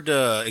kind of hard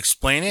to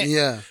explain it.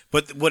 Yeah.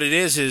 But what it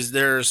is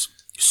there's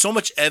so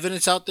much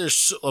evidence out there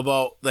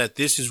about that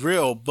this is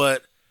real,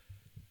 but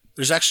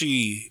there's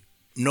actually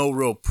no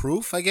real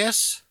proof, I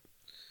guess.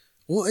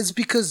 Well, it's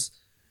because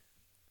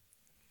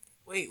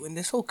Wait, when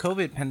this whole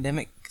COVID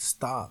pandemic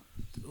stopped,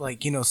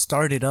 like,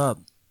 started up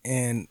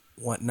and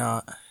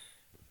whatnot,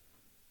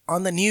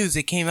 on the news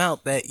it came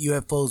out that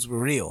UFOs were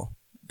real,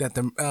 that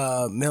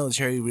the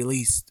military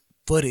released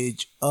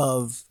footage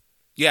of.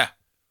 Yeah.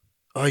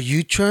 are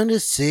you trying to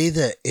say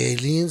that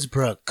aliens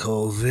brought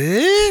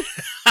COVID?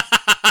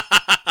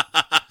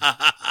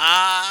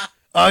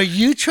 Are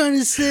you trying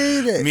to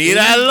say that?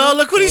 Míralo,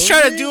 look what he's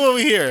trying to COVID? do over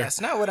here.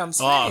 That's not what I'm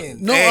saying.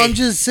 No, Hey. I'm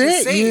just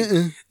saying.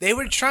 Yeah. They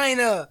were trying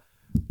to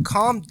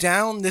calm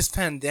down this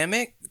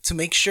pandemic to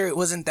make sure it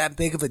wasn't that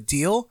big of a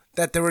deal.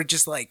 That they were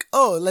just like,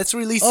 oh, let's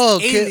release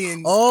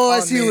aliens. Oh, I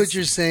on see this. what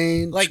you're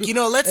saying. Like,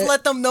 True. let's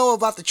let them know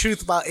about the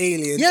truth about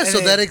aliens. Yeah, And so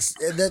then-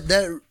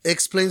 that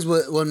explains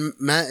what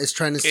Matt is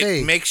trying to say.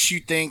 It makes you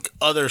think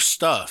other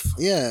stuff.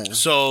 Yeah.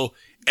 So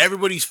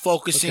everybody's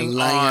focusing Fucking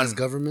lying on ass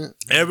government.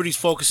 everybody's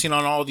focusing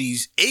on all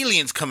these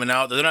aliens coming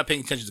out. They're not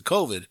paying attention to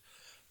COVID.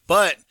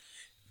 But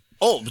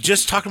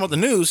just talking about the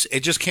news,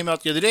 it just came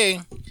out the other day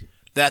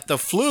that the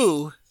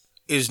flu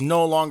is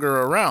no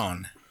longer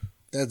around.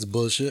 That's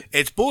bullshit.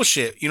 It's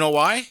bullshit. You know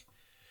why?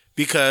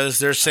 Because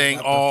they're saying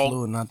Got the all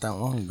flu not that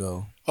long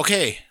ago.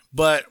 okay,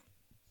 but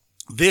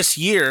this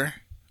year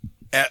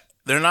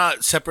they're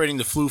not separating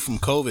the flu from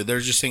COVID. They're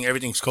just saying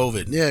everything's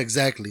COVID. Yeah,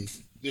 exactly.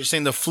 They're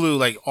saying the flu,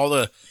 like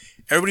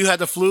everybody who had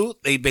the flu,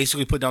 they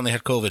basically put down they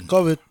had COVID.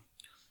 COVID.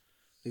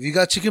 If you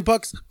got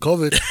chickenpox,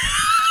 COVID.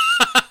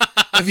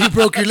 If you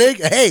broke your leg,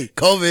 hey,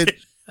 COVID.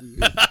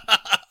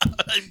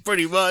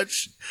 Pretty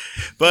much.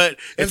 But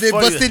If it's they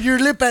funny busted your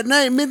lip at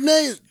night,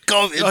 midnight,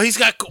 COVID. oh, he's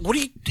got what?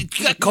 You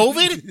got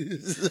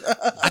COVID?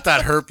 I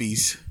thought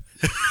herpes.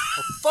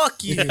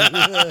 Fuck you.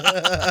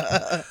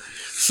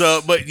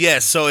 So, but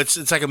yes, so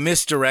it's like a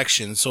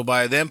misdirection. So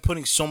by them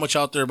putting so much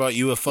out there about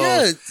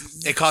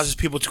UFOs, it causes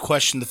people to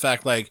question the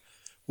fact, like,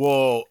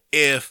 well,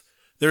 if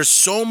there's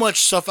so much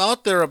stuff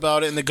out there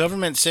about it, and the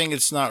government saying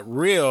it's not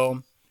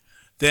real,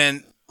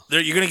 then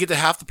you're gonna get to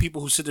half the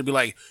people who sit there and be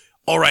like,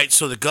 all right,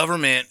 so the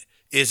government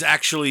is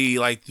actually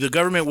like the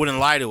government wouldn't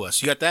lie to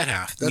us. You got that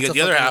half. That's you got a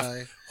the other fucking half.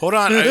 lie. Hold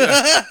on.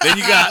 Then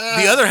you got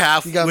the other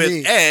half You got with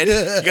me. Ed.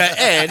 You got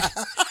Ed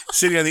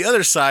sitting on the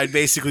other side,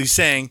 basically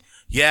saying,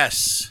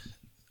 yes,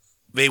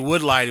 they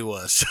would lie to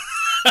us.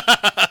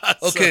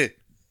 Okay,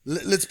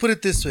 let's put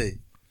it this way.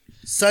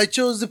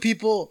 Sideshow's the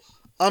people,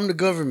 I'm the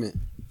government.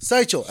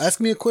 Sideshow, ask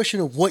me a question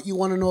of what you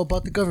want to know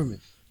about the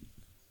government.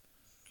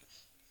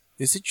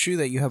 Is it true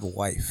that you have a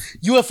wife?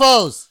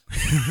 UFOs.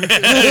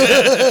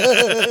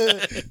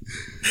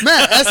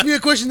 Matt, ask me a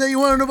question that you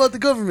want to know about the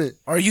government.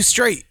 Are you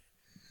straight?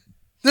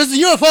 There's a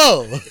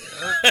UFO.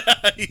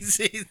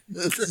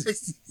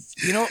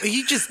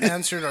 He just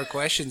answered our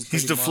questions.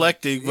 He's pretty much.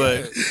 deflecting,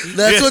 but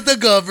That's what the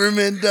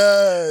government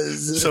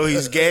does. so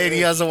he's gay and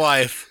he has a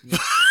wife.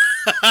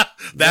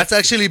 That's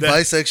actually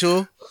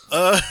bisexual.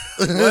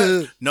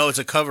 No, it's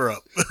a cover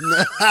up.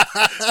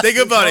 Think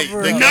about it.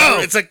 Cover-up. No,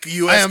 it's a I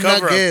U.S. am not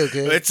cover up. gay,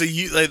 okay? It's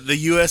the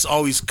U.S.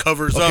 always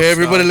covers up. Okay,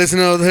 everybody stuff.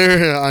 listening out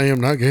there, I am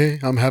not gay.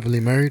 I'm happily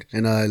married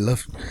and I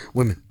love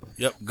women.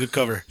 Yep, good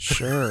cover.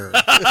 Sure.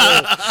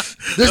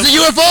 There's a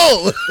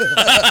UFO.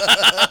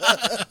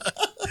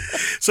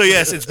 So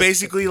yes, it's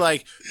basically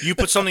like you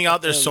put something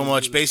out there so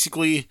much.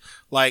 Basically,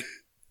 like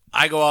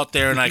I go out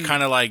there and I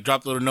kind of like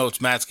drop little notes.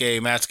 Matt's gay.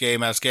 Matt's gay.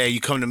 Matt's gay. You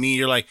come to me,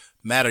 you're like,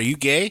 Matt, are you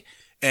gay?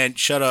 And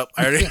shut up.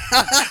 I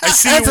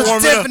see That's you a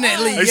warming up.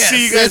 definitely I see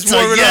you yes. guys That's a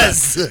warming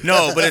yes. up.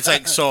 No, but it's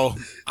like so.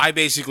 I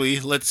basically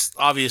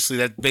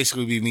that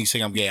basically be me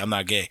saying I'm gay. I'm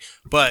not gay.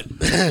 But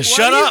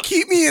shut Why do up, you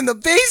keep me in the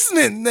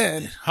basement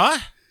then? huh?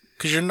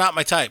 Because you're not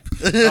my type.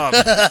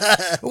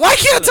 Why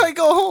can't I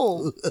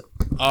go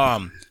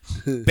home?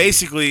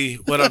 Basically,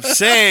 what I'm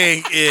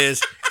saying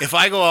is, if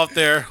I go out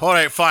there, all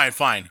right,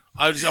 fine.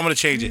 I'm going to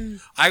change it.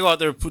 I go out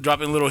there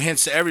dropping little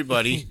hints to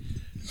everybody.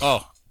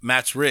 Oh,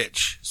 Matt's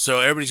rich. So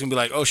everybody's going to be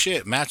like, oh,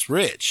 shit, Matt's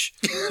rich.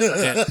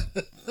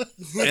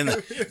 And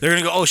they're going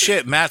to go, oh,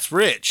 shit, Matt's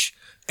rich.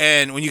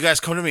 And when you guys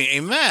come to me, hey,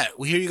 Matt,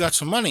 we hear you got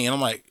some money. And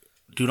I'm like,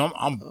 dude,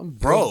 I'm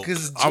broke. broke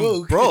as a I'm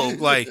joke. broke.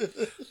 Like,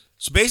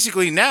 so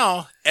basically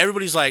now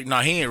everybody's like,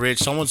 nah, he ain't rich.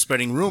 Someone's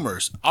spreading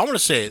rumors. I'm going to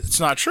say it's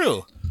not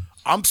true.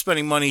 I'm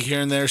spending money here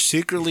and there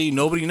secretly.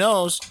 Nobody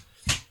knows.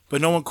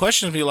 but no one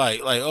questions me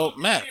like, oh,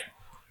 Matt,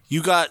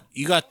 you got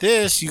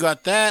this, you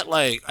got that.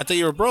 Like, I thought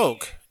you were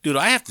broke, dude.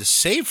 I have to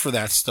save for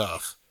that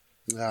stuff.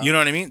 Yeah. You know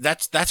what I mean?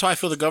 That's how I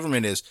feel the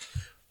government is.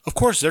 Of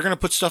course, they're gonna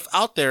put stuff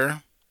out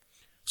there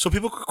so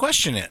people could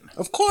question it.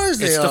 Of course,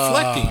 It's they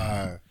deflecting.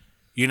 are.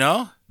 You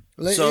know?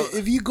 Like, So-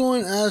 if you go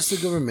and ask the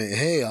government,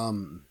 hey,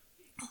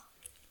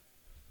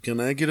 can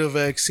I get a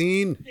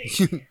vaccine?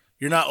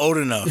 You're not old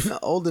enough. Not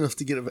old enough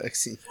to get a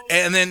vaccine.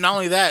 And then not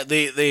only that,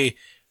 they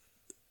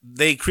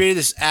created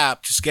this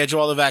app to schedule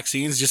all the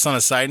vaccines. Just on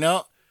a side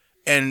note,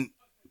 and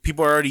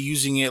people are already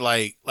using it.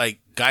 Like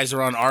guys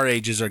around our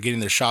ages are getting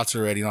their shots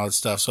already and all that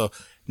stuff. So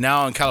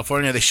now in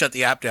California, they shut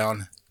the app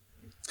down.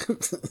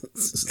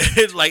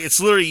 Like, it's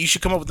literally, you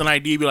should come up with an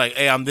ID, be like,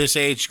 hey, I'm this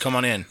age, come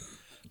on in.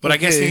 But I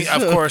guess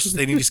of course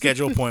they need to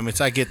schedule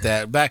appointments. I get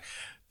that. Back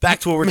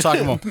to what we're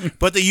talking about.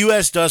 But the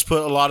U.S. does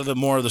put a lot of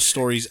the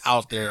stories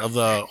out there of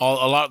a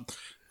lot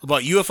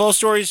about UFO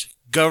stories.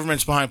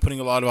 Government's behind putting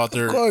a lot out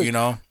there. course. You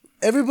know.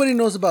 Everybody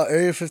knows about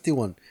Area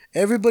 51.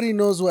 Everybody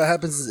knows what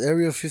happens is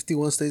Area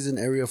 51 stays in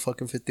Area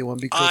fucking 51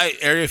 because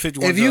Area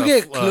 51. if you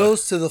get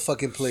close to the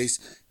fucking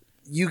place,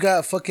 you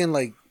got fucking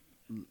like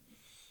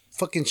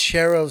fucking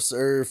sheriffs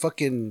or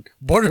fucking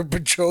border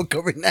patrol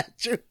coming at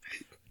you.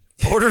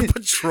 Border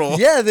Patrol.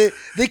 Yeah, they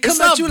come It's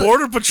at not you.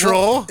 Border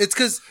Patrol. Well, it's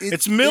because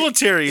It's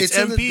military. It's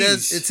in the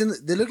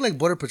MPs. they look like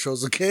border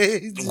patrols.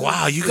 Okay.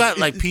 Wow, you got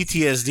like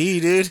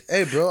PTSD, dude.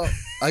 Hey, bro,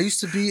 I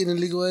used to be an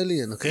illegal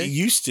alien. Okay,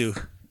 You used to.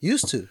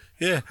 used to.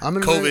 Yeah. I'm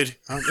an COVID.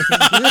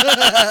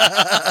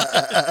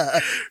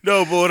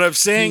 No, but what I'm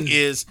saying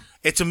is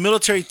it's a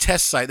military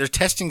test site. They're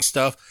testing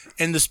stuff,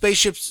 and the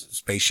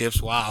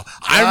spaceships. Wow.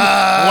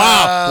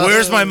 Wow.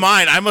 Where's my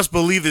mind? I must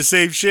believe the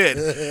same shit.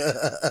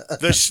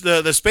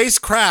 The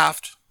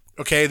spacecraft.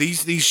 Okay,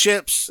 these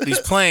ships, these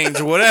planes,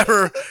 or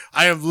whatever.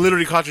 I am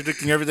literally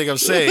contradicting everything I'm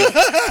saying.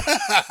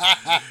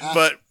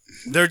 But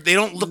they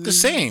don't look the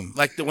same.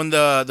 Like when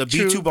the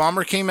B-2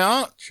 bomber came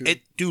out,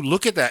 dude,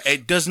 look at that.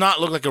 It does not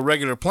look like a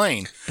regular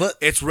plane. But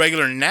It's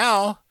regular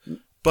now,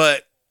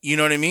 but you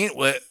know what I mean?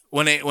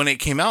 When it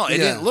came out, it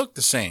didn't look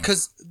the same.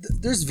 because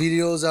there's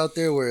videos out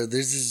there where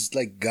there's this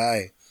like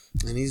guy,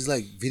 and he's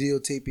like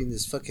videotaping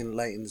this fucking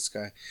light in the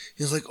sky.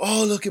 He's like,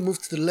 "Oh look, it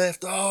moved to the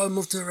left. Oh, it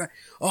moved to the right.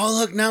 Oh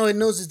look, now it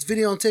knows it's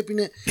video. I'm taping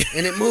it,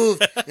 and it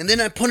moved. And then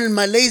I pointed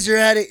my laser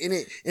at it,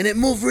 and it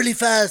moved really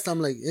fast.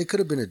 I'm like, it could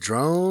have been a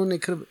drone.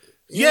 It could have."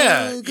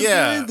 Yeah.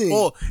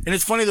 Well, and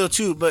it's funny though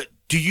too. But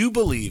do you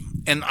believe?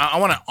 And I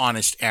want an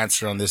honest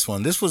answer on this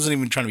one. This wasn't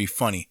even trying to be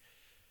funny.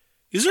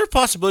 Is there a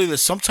possibility that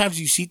sometimes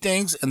you see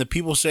things and the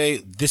people say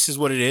this is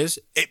what it is?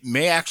 It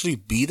may actually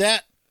be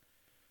that.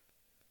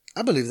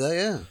 I believe that.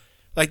 Yeah.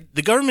 Like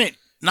the government,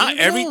 not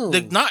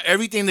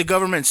everything the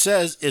government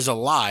says is a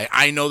lie.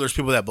 I know there's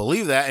people that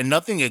believe that, and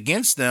nothing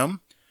against them.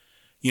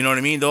 You know what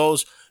I mean?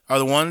 Those are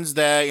the ones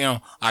that, you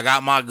know, I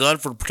got my gun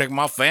for to protect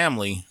my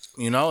family.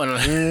 You know, and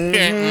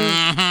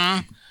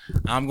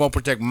I'm gonna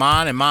protect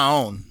mine and my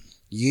own.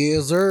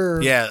 Yes,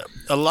 sir. Yeah,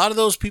 a lot of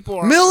those people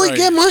are. Millie,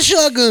 get my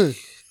shotgun.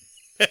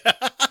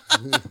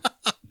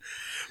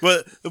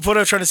 But what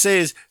I'm trying to say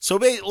is,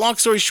 long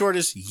story short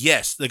is,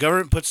 yes, the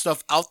government puts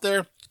stuff out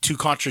there to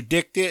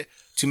contradict it,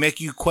 to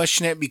make you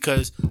question it,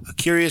 because a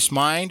curious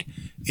mind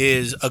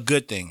is a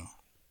good thing.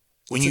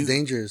 It's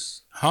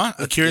dangerous. Huh?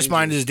 A curious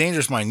mind is a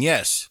dangerous mind,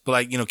 yes. But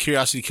like, you know,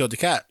 curiosity killed the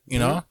cat, you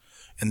know?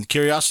 And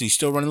curiosity is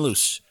still running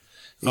loose.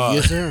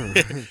 Yes, sir.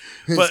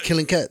 It's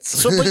killing cats.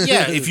 So, but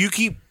yeah,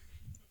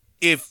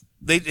 if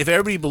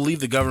everybody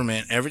believed the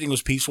government, everything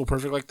was peaceful,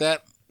 perfect like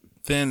that,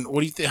 then what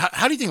do you think?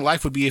 How do you think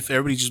life would be if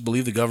everybody just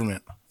believed the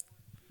government?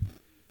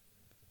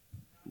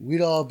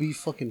 We'd all be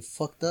fucking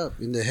fucked up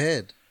in the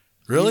head.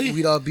 Really?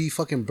 We'd all be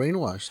fucking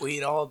brainwashed.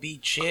 We'd all be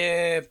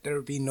chipped.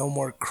 There'd be no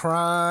more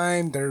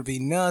crime. There'd be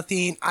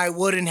nothing. I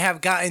wouldn't have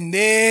gotten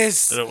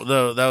this. That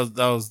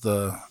was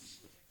the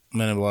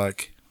Men in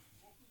Black.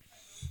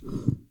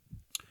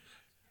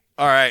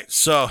 All right,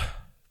 so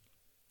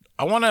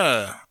I'm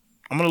gonna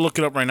look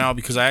it up right now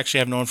because I actually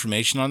have no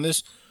information on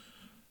this.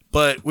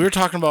 But we were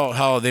talking about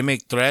how they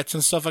make threats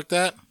and stuff like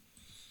that.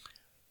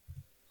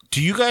 Do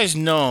you guys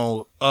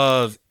know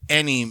of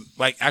any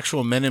like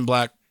actual Men in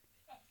Black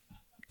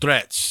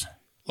threats?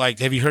 Like,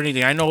 have you heard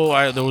anything? I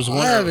know there was one.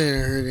 I haven't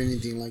heard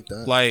anything like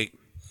that. Like,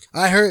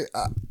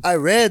 I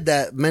read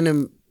that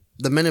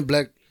the Men in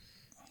Black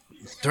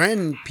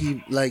threaten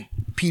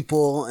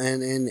people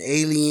and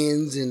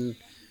aliens and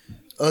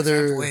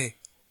other. Way.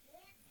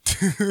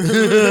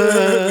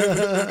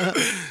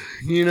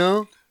 You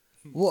know.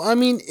 Well, I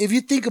mean, if you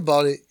think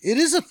about it, it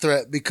is a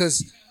threat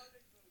because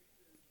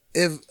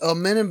if a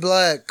Men in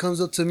Black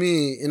comes up to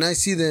me and I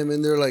see them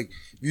and they're like,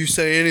 "If you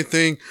say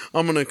anything,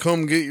 I'm gonna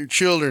come get your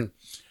children."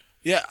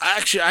 yeah,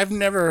 actually, I've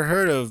never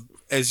heard of.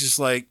 It's just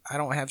like, I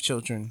don't have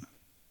children.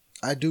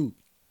 I do.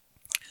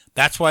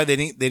 that's why they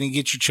didn't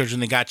get your children.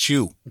 They got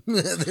you.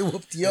 They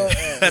whooped your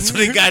ass. That's why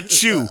they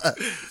got you.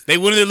 They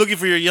went in there looking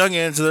for your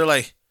youngins, so they're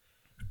like,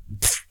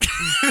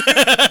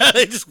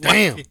 they just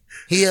Damn,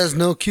 he has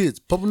no kids.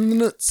 Pop him in the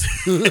nuts.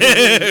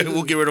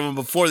 we'll get rid of them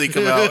before they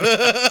come out.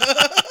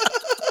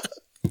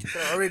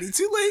 Already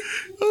too late.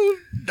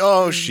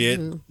 Oh shit!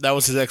 That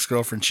was his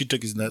ex-girlfriend. She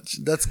took his nuts.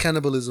 That's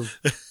cannibalism.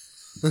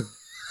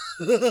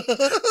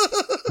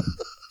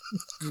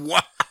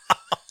 Wow!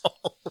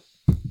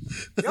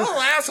 Yo,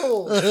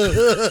 asshole.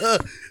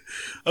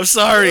 I'm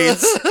sorry.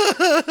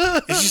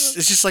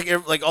 It's just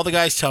like all the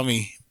guys tell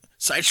me.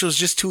 Sideshow is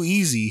just too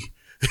easy.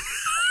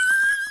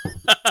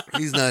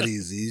 He's not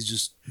easy. He's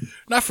just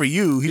Not for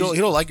you. He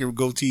don't like your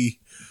goatee.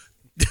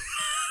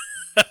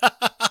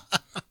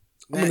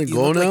 I'm gonna You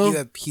go look now. Like you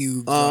have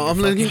pubes. on I'm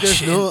your letting you fucking guys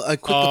chin. know I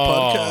quit the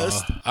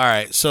podcast. All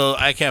right, so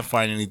I can't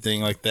find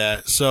anything like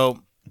that.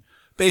 So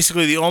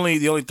basically, the only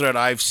threat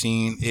I've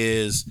seen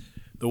is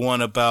the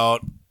one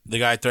about the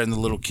guy threatening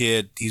the little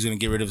kid. He's gonna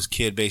get rid of his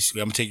kid.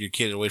 Basically, I'm gonna take your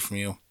kid away from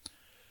you.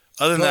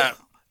 Other than that,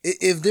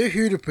 If they're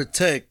here to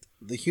protect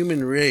the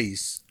human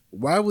race,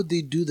 why would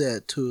they do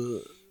that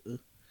to?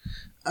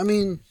 I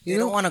mean, You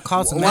don't want to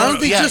cause why don't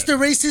they Yeah. just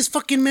erase his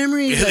fucking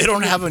memory? They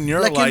don't have a Like in the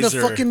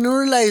neuralizer. fucking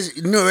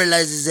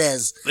neuralize his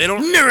ass. They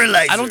don't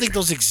neuralize. I don't think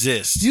those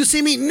exist. Do you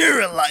see me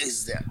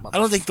neuralize that? I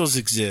don't think those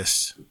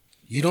exist.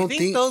 You don't You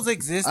think those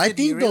exist? I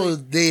think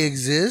those they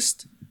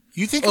exist.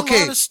 You think a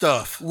Okay. lot of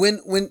stuff. When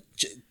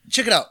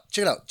check it out,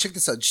 check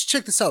this out. Just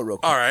check this out real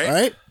quick. All right. All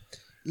right.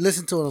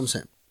 Listen to what I'm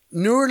saying.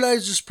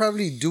 Neuralizers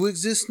probably do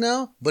exist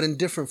now, but in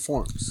different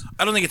forms.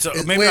 I don't think it's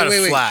maybe wait, not wait,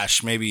 a wait.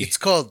 flash. Maybe It's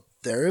called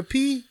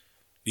therapy.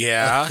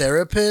 yeah. A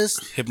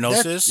therapist.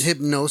 Hypnosis?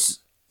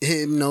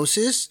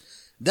 Hypnosis.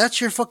 That's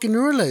your fucking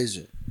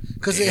neuralizer.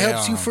 Because it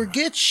helps you Damn.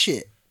 forget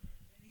shit.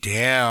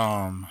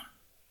 Damn.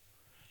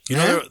 You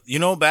Huh?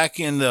 know, back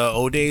in the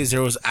old days,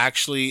 there was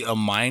actually a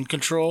mind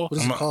control. What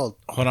is it called?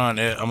 Hold on,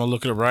 I'm gonna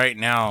look it up right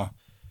now.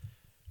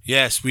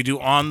 Yes, we do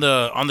on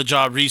the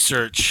job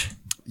research.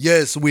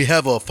 Yes, we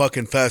have a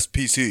fucking fast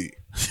PC.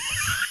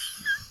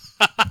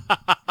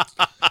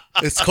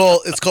 It's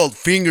called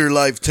Finger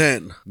Live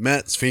 10.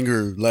 Matt's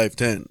Finger Live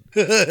 10.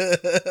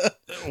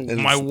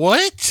 My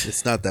what?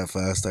 It's not that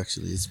fast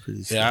actually. It's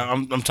pretty slow. Yeah,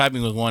 I'm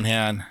typing with one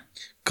hand.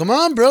 Come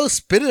on, bro,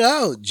 spit it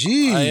out.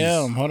 Jeez. I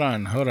am. Hold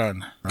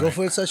on. Go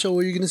for it, Sasha.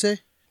 What are you gonna say?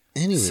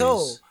 Anyways.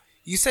 So,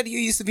 you said you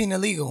used to be an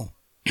illegal.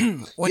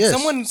 When Yes.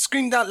 someone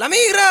screamed out "La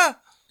Migra"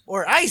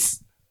 or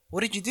 "Ice,"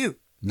 what did you do?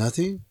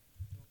 Nothing.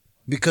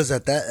 Because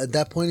at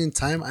that point in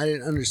time, I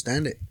didn't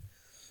understand it.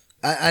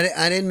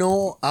 I didn't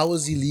know I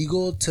was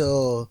illegal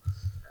till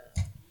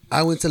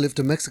I went to live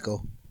to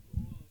Mexico.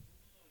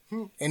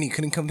 And you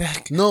couldn't come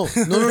back. No.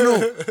 You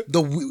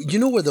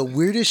know what the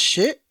weirdest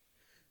shit?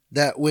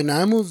 That when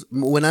I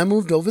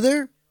moved over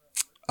there,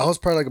 I was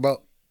probably like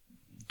about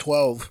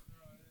 12,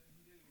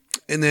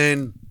 and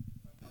then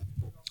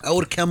I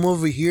would come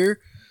over here.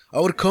 I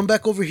would come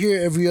back over here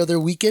every other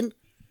weekend,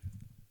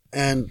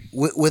 and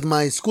with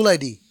my school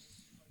ID.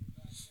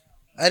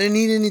 I didn't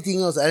need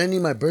anything else. I didn't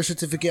need my birth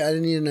certificate. I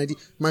didn't need an ID.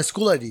 My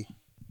school ID.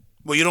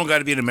 Well, you don't got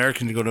to be an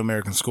American to go to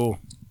American school.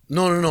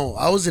 No.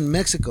 I was in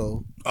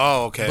Mexico,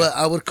 Oh, okay. but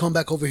I would come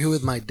back over here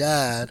with my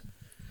dad.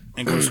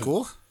 And go to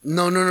school?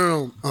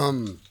 No.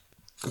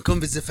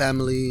 Come visit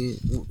family,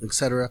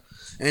 etc.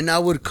 And I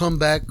would come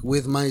back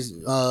with my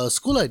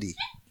school ID.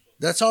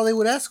 That's all they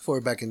would ask for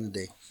back in the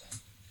day.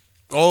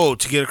 Oh,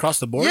 to get across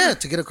the border? Yeah,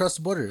 to get across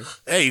the border.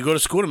 Hey, you go to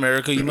school in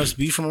America, you must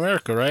be from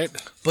America, right?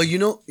 But you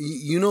know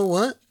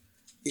what?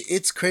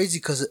 It's crazy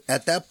because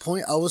at that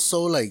point I was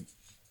so like,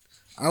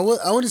 I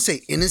wouldn't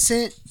say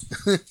innocent,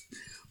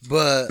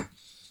 but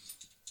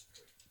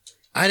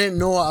I didn't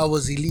know I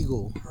was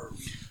illegal.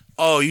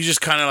 Oh, you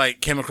just kind of like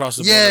came across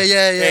the Yeah, border.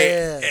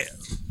 yeah.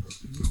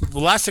 The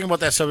last thing about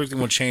that subject, I'm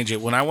going to change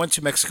it. When I went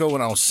to Mexico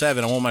when I was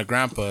 7, I went with my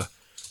grandpa.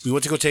 We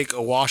went to go take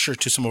a washer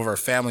to some of our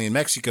family in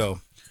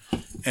Mexico.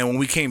 And when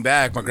we came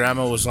back, my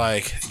grandma was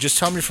like, just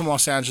tell me you're from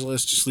Los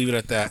Angeles. Just leave it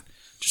at that.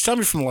 Just tell me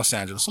you're from Los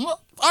Angeles. I'm like,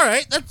 all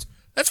right,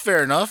 that's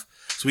fair enough.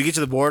 So we get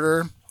to the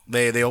border.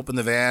 They open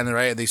the van,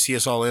 right? They see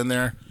us all in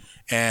there.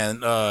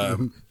 And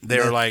they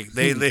were like,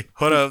 they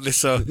hold up.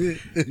 So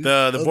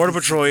the Border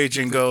Patrol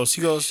agent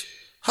he goes,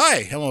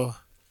 hi. I'm like,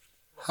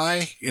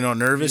 hi.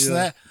 Nervous and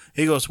that.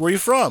 He goes, where you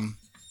from?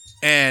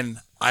 And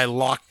I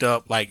locked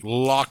up.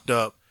 All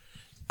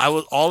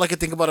I could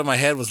think about in my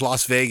head was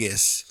Las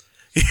Vegas.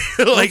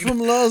 I'm from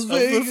Las I'm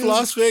Vegas. from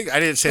Las Vegas. I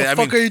didn't say that.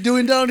 What the fuck are you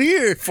doing down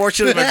here?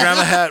 Fortunately,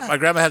 my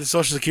grandma had the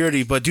Social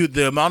Security, but dude,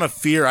 the amount of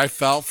fear I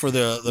felt for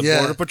the Yeah.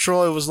 Border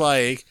Patrol, it was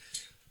like,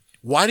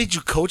 why did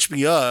you coach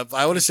me up?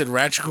 I would have said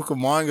Rancho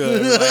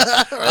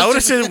Cucamonga. I would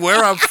have said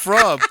where I'm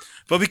from.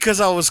 But because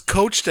I was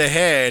coached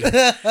ahead,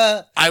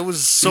 I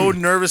was so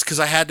nervous because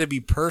I had to be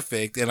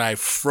perfect, and I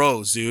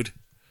froze, dude.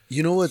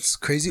 You know what's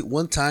crazy?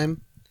 One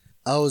time,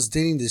 I was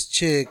dating this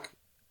chick.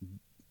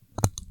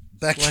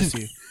 Bless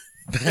you.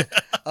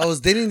 I was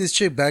dating this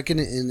chick back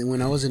in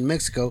when I was in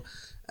Mexico,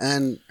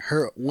 and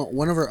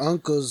one of her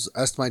uncles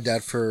asked my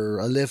dad for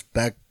a lift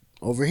back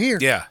over here.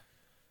 Yeah.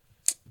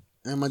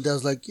 And my dad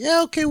was like,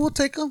 "Yeah, okay, we'll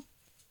take him."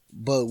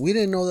 But we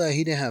didn't know that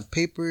he didn't have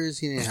papers.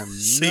 He didn't have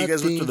So nothing. you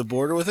guys went to the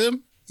border with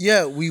him?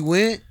 Yeah, we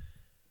went,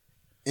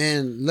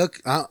 and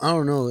look, I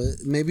don't know.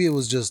 Maybe it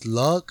was just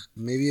luck.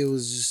 Maybe it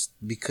was just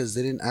because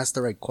they didn't ask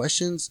the right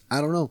questions.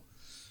 I don't know.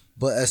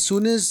 But as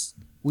soon as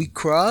we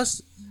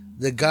crossed,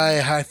 the guy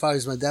high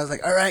fives my dad. Was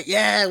like, all right,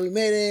 yeah, we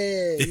made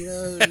it. You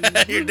know,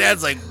 Your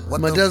dad's like,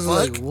 what my the dad's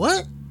fuck? like,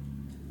 what?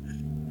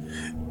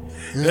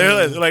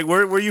 They're like,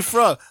 where you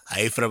from?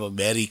 I'm from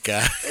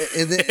America.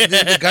 And then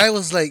the guy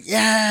was like,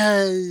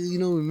 yeah, you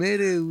know, we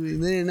made it.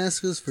 They didn't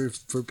ask us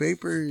for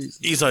papers.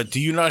 He's like, do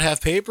you not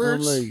have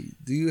papers? I'm like,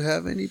 do you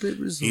have any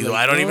papers? He's like, like,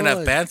 I don't even "No."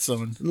 have pants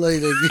on.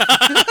 Like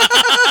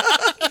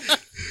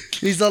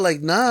he's all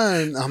like, nah.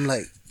 And I'm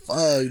like,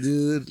 fuck,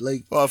 dude.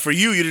 Like, Well, for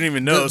you didn't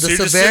even know. The so you're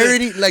just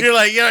severity, sitting- like- you're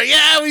like,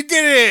 yeah, we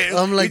did it.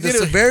 I'm like, We the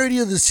did it. severity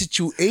of the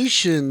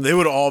situation. They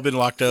would have all been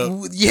locked up.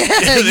 Yeah,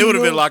 They you would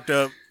have been know? locked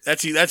up.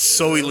 That's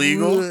so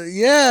illegal.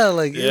 Yeah,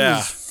 like it Yeah.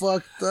 was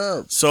fucked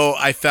up. So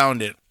I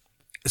found it.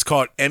 It's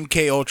called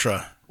MK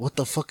Ultra. What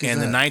the fuck is In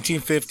that? the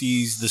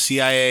 1950s, the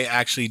CIA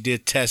actually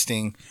did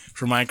testing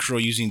for mind control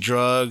using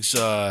drugs,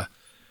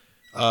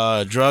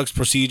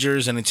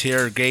 procedures, and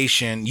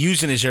interrogation.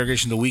 Using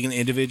interrogation to weaken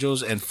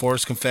individuals and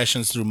force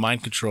confessions through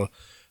mind control.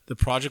 The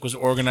project was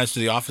organized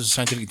through the Office of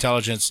Scientific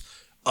Intelligence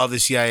of the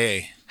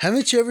CIA.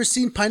 Haven't you ever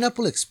seen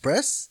Pineapple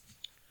Express?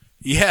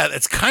 Yeah,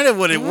 that's kind of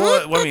what it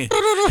was. I mean,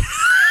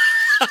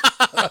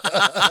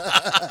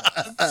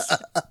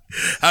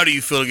 how do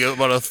you feel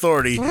about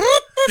authority?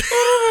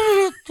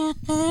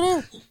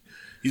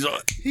 He's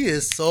like, He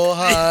is so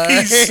high.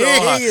 he's so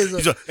hot. He is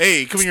He's like,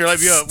 hey, come here, light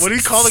me up. What do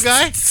you call the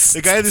guy?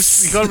 The guy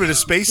this you called him in a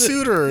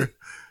spacesuit, or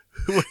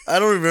I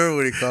don't remember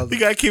what he called the it.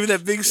 guy came in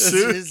that big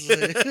suit? It's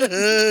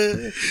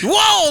like,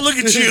 Whoa, look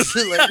at you. it's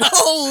like,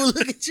 whoa,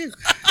 look at you.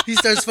 He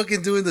starts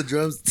fucking doing the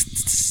drums.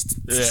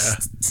 Yeah.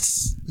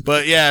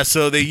 But yeah,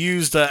 so they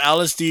used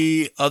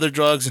LSD, other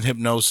drugs, and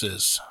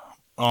hypnosis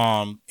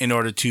in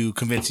order to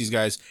convince these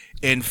guys.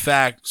 In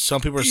fact, some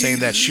people are saying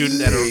that shooting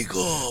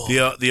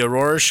that the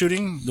Aurora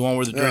shooting, the one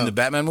where during the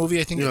Batman movie,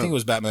 I think it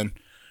was Batman.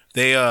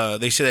 They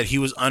said that he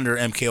was under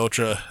MK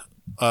Ultra,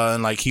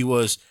 and like he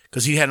was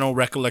because he had no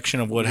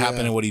recollection of what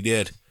happened and what he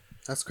did.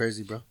 That's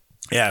crazy, bro.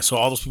 Yeah, so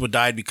all those people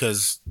died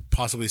because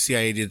possibly the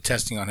CIA did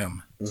testing on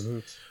him. Mm-hmm.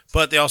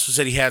 But they also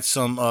said he had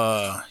some,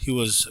 he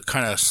was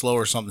kind of slow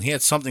or something. He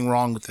had something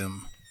wrong with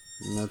him.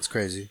 That's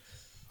crazy.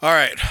 All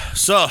right,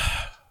 so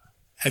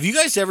have you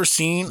guys ever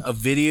seen a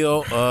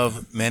video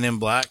of Men in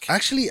Black?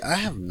 Actually, I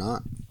have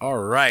not. All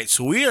right,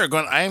 so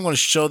I am going to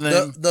show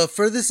them. The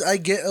furthest I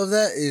get of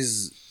that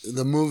is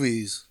the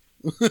movies.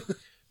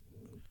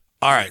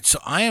 All right, so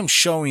I am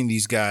showing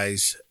these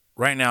guys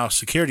right now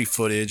security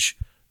footage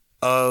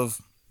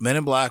of Men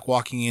in Black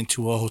walking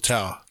into a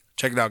hotel.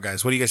 Check it out,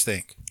 guys. What do you guys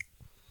think?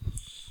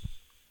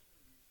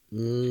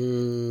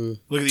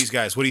 Look at these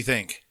guys. What do you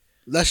think?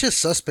 That's just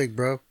suspect,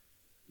 bro.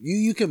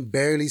 You can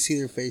barely see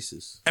their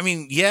faces. I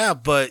mean, yeah,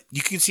 but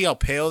you can see how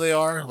pale they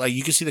are. Like,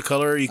 you can see the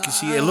color. You can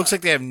see it looks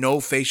like they have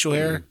no facial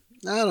hair.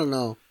 I don't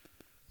know.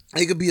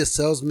 He could be a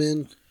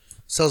salesman,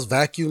 sells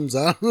vacuums.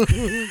 I don't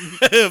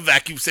know.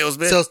 Vacuum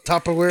salesman. Sells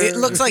Tupperware. It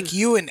looks like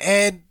you and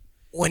Ed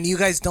when you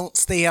guys don't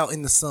stay out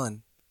in the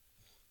sun.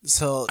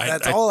 So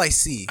that's all I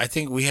see. I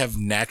think we have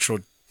natural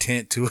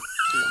tint to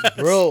it.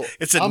 bro.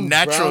 It's a I'm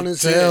natural brown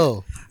as tint.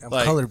 hell. I'm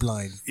like-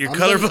 colorblind. You're I'm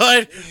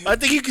colorblind? I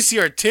think you can see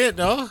our tint,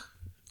 no?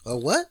 A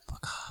what?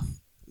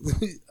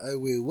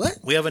 Wait, what?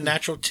 We have a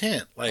natural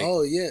tint. Like,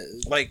 Oh yeah.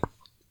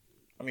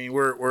 I mean,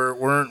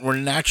 we're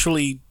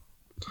naturally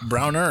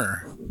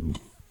browner.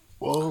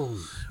 Whoa.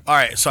 All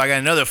right, so I got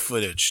another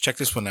footage. Check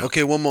this one out.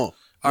 Okay, one more.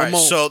 All One right,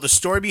 more. so the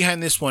story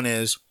behind this one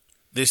is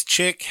this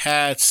chick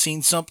had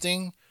seen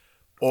something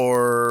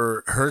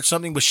or heard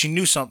something, but she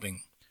knew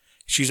something.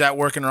 She's at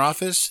work in her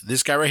office.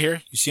 This guy right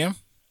here, you see him?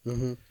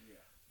 Mm-hmm. I'm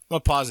gonna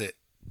pause it.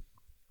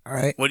 All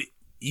right. What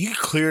you can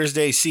clear as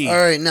day see. All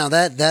right, now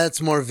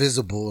that's more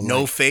visible.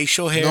 No like,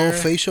 facial hair. no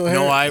facial hair.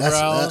 No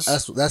eyebrows.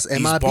 That's He's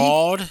MIB.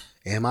 bald.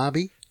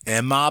 MIB.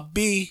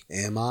 MIB.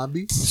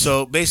 MIB.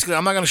 So basically,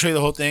 I'm not gonna show you the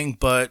whole thing,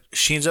 but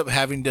she ends up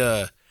having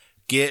to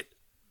get.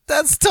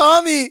 That's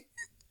Tommy.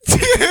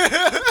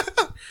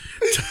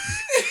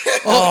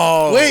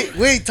 Oh,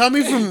 Wait,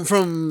 Tommy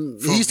from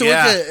he used to work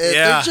at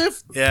Third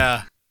Shift?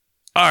 Yeah.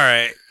 All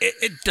right.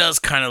 It does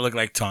kind of look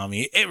like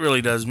Tommy. It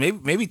really does.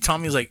 Maybe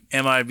Tommy's like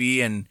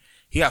MIB and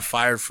he got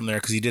fired from there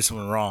because he did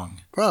something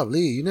wrong.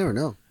 Probably. You never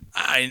know.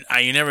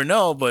 You never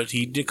know, but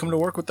he did come to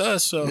work with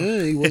us. So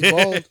Yeah, he was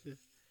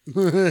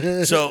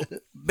bald. so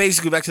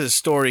basically, back to the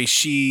story.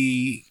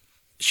 She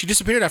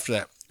disappeared after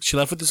that. She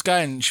left with this guy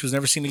and she was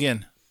never seen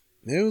again.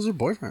 It was her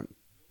boyfriend.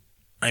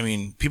 I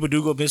mean, people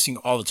do go missing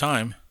all the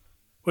time.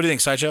 What do you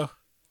think, Sideshow?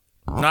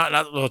 Not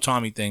the whole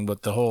Tommy thing,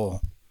 but the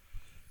whole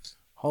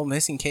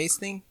missing case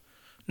thing?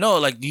 No,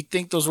 like, do you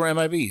think those were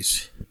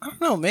MIBs? I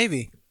don't know,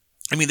 maybe.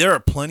 I mean, there are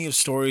plenty of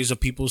stories of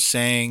people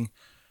saying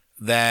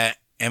that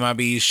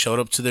MIBs showed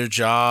up to their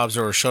jobs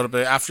or showed up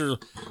after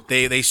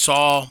they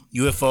saw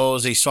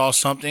UFOs, they saw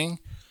something.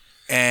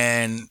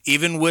 And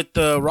even with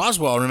the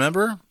Roswell,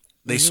 remember?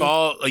 They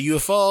saw a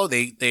UFO,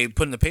 they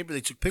put in the paper,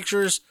 they took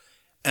pictures,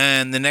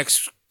 and the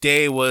next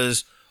day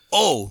was,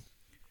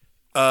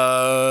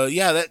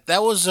 that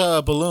was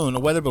a balloon, a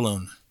weather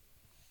balloon.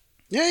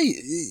 Yeah,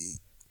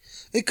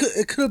 It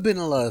could have been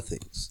a lot of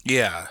things.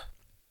 Yeah.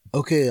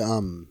 Okay,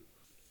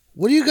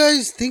 what do you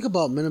guys think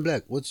about Men in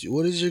Black? What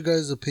is your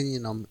guys'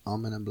 opinion on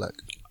Men in Black?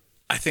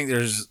 I think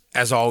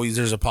as always,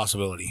 there's a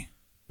possibility.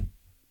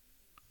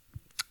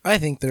 I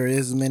think there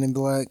is Men in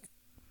Black.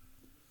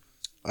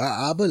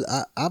 I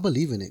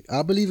believe in it.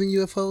 I believe in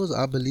UFOs.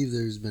 I believe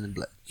there's Men in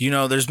Black.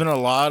 There's been a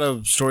lot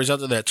of stories out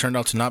there that turned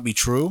out to not be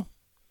true.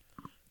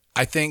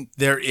 I think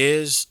there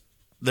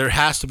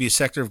has to be a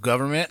sector of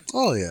government.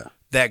 Oh yeah.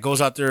 That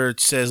goes out there and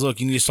says, look,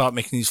 you need to stop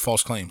making these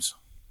false claims.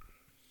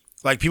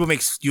 Like, people make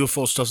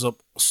UFO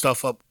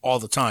stuff up all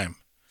the time.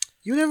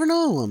 You never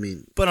know. I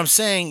mean, But I'm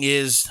saying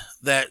is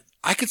that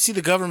I could see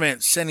the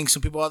government sending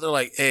some people out there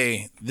like,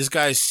 hey, this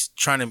guy's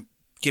trying to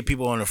get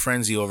people in a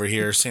frenzy over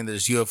here saying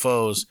there's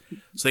UFOs.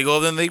 So they go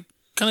over there and they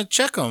kind of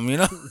check them,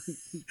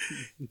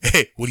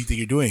 Hey, what do you think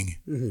you're doing?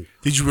 Mm-hmm.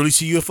 Did you really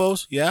see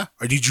UFOs? Yeah?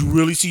 Or did you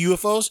really see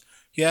UFOs?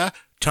 Yeah?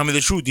 Tell me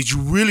the truth. Did you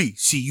really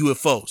see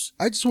UFOs?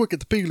 I just work at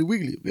the Piggly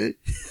Wiggly, okay?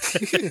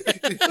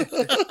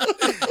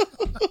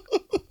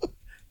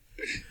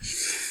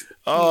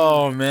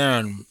 Oh,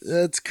 man.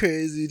 That's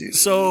crazy, dude.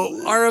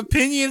 So our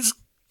opinions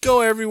go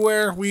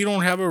everywhere. We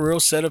don't have a real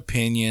set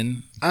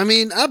opinion. I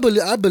mean, I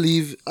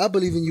believe in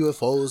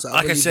UFOs.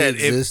 Like I said,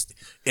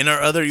 in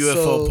our other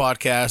UFO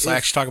podcast, I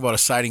actually talk about a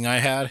sighting I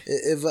had.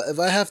 If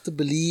I have to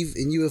believe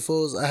in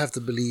UFOs, I have to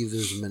believe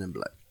there's Men in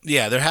Black.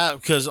 Yeah,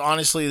 because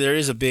honestly, there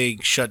is a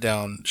big shut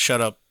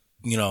up,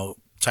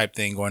 type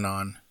thing going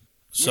on.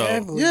 So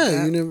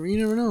you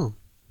never know.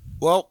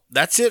 Well,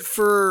 that's it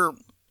for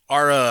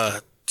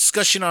our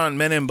discussion on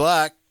Men in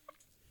Black.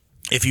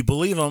 If you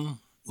believe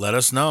them, let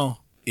us know.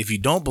 If you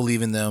don't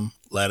believe in them,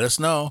 let us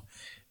know.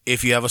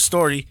 If you have a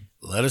story,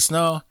 let us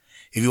know.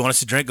 If you want us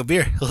to drink a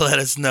beer, let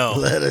us know.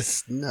 Let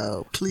us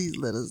know. Please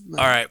let us know.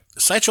 All right.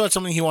 Sideshow had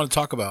something he wanted to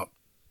talk about.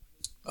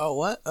 Oh,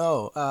 what?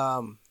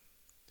 Oh,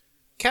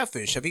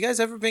 catfish. Have you guys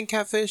ever been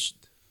catfished?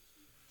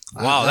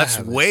 Wow, that's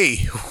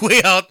way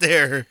out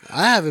there.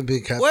 I haven't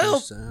been catfished.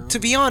 Well, to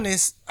be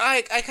honest,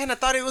 I kind of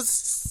thought it was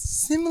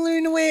similar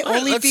in a way,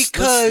 only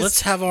because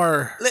let's have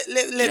our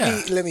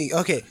let me.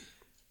 Okay,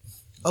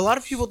 a lot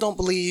of people don't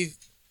believe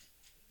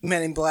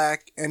Men in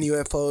Black and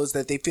UFOs,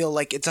 that they feel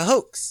like it's a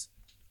hoax.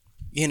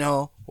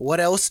 What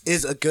else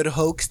is a good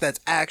hoax that's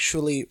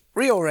actually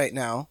real right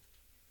now?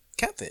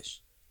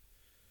 Catfish.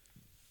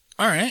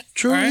 All right.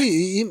 True. All right.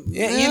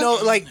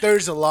 Yeah,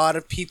 there's a lot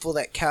of people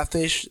that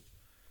catfish.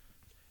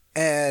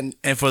 And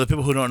for the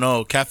people who don't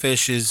know,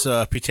 catfish is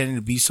pretending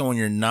to be someone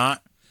you're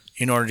not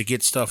in order to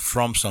get stuff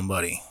from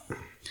somebody.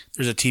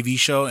 There's a TV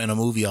show and a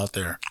movie out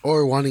there.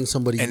 Or wanting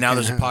somebody. And now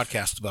there's a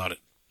podcast about it.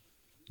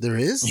 There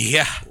is?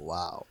 Yeah.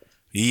 Wow.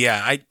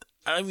 Yeah.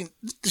 I mean,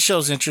 the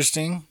show's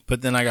interesting,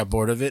 but then I got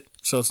bored of it,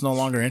 so it's no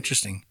longer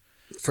interesting.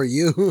 For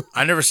you?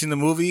 I've never seen the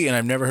movie, and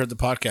I've never heard the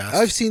podcast.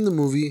 I've seen the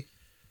movie.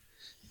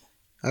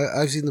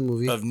 I've seen the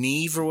movie. Of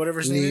Neve or whatever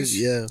his name is?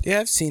 Yeah. Yeah,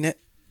 I've seen it.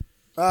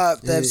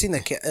 I've seen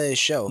the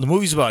show. The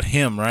movie's about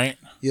him, right?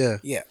 Yeah.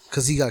 Yeah.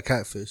 Because he got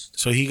catfished.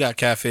 So he got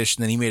catfished,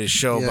 and then he made a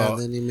show about...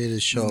 then he made a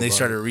show They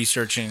started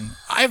researching.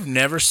 I've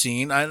never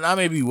seen... I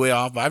may be way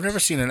off, but I've never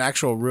seen an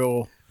actual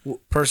real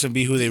person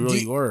be who they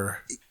really were.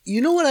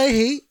 You know what I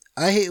hate?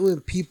 I hate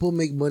when people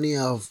make money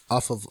off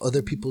of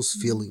other people's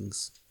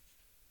feelings.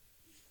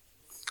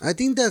 I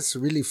think that's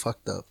really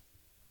fucked up.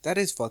 That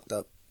is fucked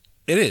up.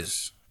 It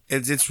is.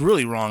 It's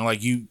really wrong.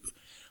 Like,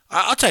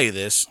 I'll tell you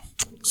this.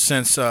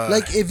 Since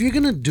if you're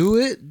gonna do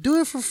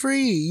it for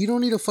free. You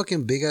don't need a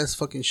fucking big ass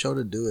fucking show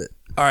to do it.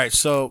 All right,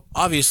 so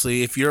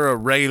obviously, if you're a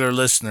regular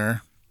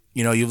listener,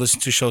 you've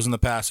listened to shows in the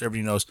past.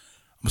 Everybody knows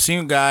I'm a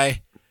single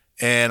guy,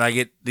 and I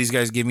get these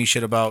guys give me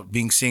shit about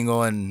being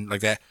single and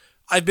like that.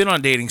 I've been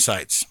on dating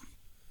sites,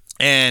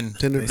 and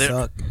Tinder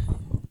suck.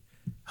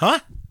 Huh?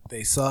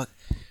 They suck.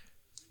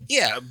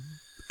 Yeah.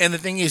 And the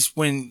thing is,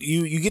 when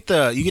you get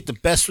the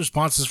best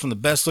responses from the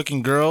best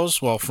looking girls,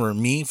 well, for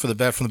me, from the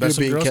best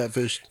looking girls,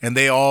 catfished. And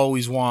they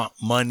always want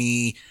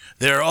money.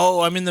 They're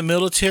I'm in the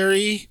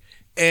military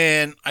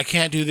and I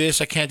can't do this,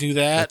 I can't do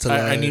that.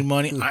 I need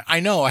money.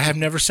 I know. I have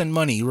never sent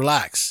money.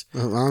 Relax.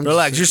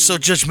 Relax. You're so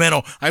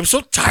judgmental. I'm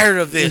so tired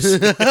of this.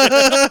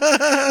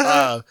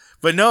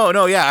 But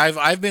no, yeah.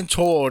 I've been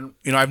told,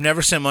 I've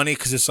never sent money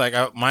because it's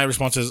like my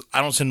response is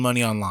I don't send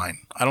money online.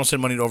 I don't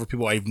send money to over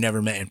people I've never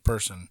met in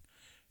person.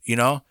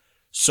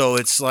 So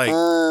it's like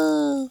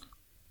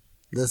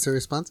that's the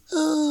response.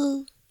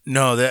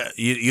 No, that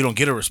you don't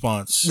get a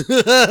response.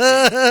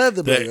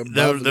 The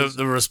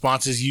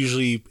response is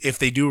usually, if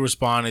they do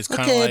respond, it's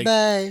kind of like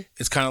bye.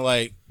 It's kind of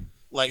like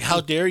how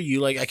dare you?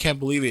 Like, I can't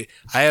believe it.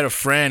 I had a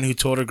friend who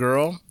told a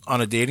girl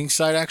on a dating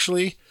site,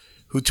 actually,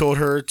 who told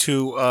her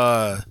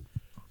to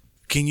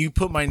can you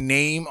put my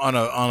name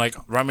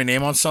write my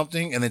name on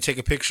something and then take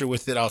a picture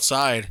with it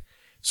outside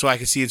so I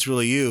can see it's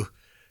really you.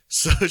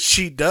 So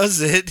she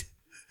does it,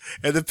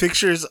 and the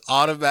picture is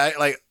automatic.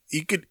 Like,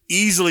 you could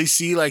easily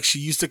see, like, she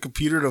used a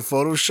computer to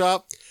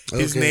Photoshop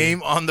his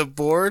name on the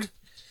board.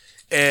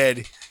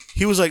 And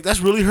he was like,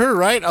 that's really her,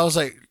 right? I was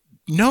like,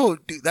 No,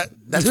 dude,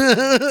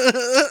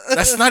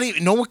 that's not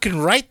even. No one can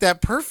write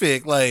that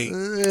perfect. Like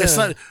it's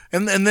not.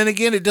 And then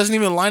again, it doesn't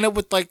even line up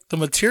with like the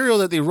material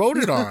that they wrote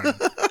it on.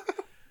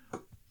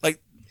 Like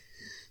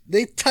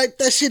they typed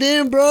that shit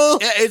in, bro.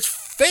 Yeah, it's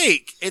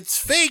fake. It's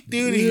fake,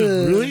 dude.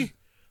 Yeah. Really?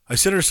 I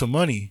sent her some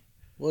money.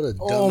 What a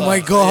dumb. Oh my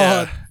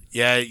god.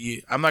 Yeah.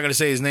 I'm not gonna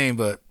say his name,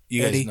 but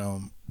you Eddie? guys know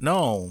him.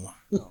 No.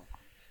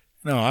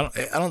 I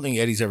don't think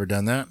Eddie's ever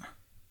done that. I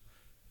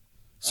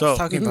So, was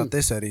talking about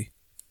this, Eddie.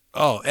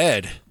 oh,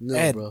 Ed. No,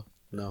 Ed. bro.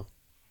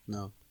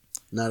 No,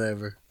 not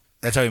ever.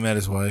 That's how he met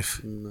his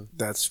wife. No,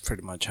 That's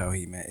pretty much how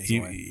he met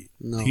his wife.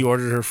 no. He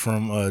ordered her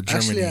from Germany.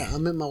 Actually, I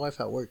met my wife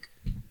at work.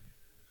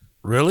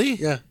 Really?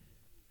 Yeah,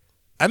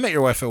 I met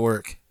your wife at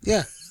work.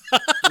 yeah.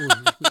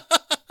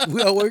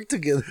 We all work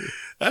together.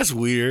 That's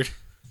weird.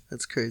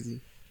 That's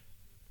crazy.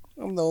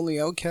 I'm the only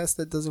outcast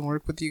that doesn't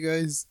work with you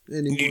guys.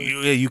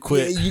 Anymore. You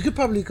quit. Yeah, you could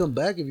probably come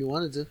back if you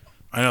wanted to.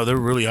 I know they're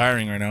really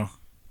hiring right now.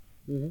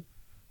 Mhm.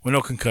 With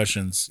no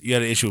concussions, you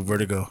had an issue with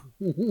vertigo.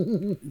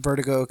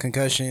 Vertigo,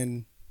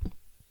 concussion.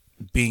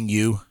 Being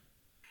you.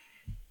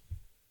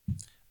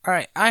 All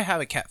right, I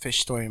have a catfish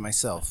story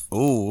myself.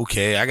 Oh,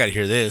 okay. I gotta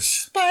hear this.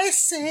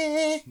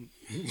 Spicy.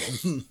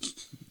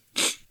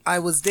 I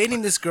was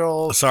dating this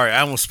girl. Sorry,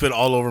 I almost spit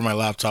all over my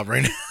laptop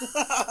right now.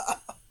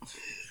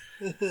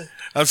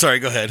 I'm sorry.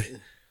 Go ahead.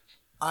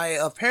 I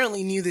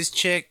apparently knew this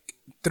chick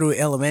through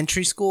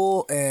elementary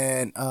school,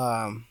 and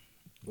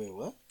Wait,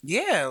 what?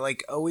 yeah,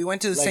 like we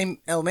went to the same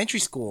elementary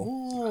school,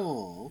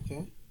 Oh,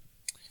 okay.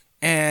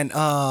 and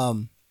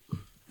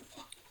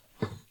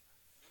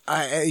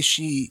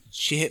she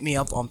hit me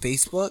up on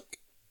Facebook.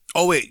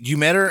 Oh wait, you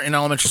met her in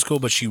elementary school,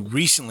 but she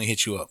recently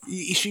hit you up.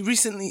 She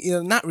recently,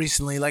 not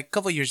recently, like a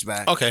couple years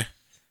back. Okay.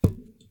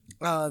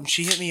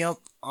 She hit me up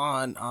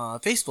on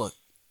Facebook,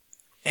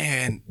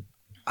 and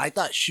I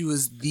thought she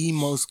was the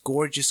most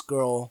gorgeous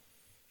girl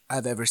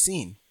I've ever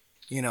seen.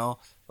 You know,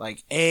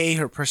 like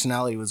her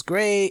personality was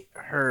great.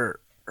 Her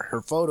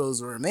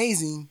photos were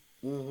amazing.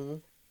 Mm-hmm.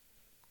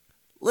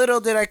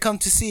 Little did I come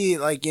to see,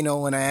 like, you know,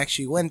 when I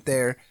actually went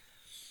there,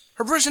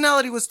 her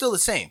personality was still the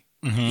same.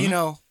 Mm-hmm. You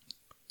know,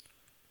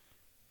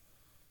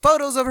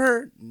 photos of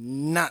her,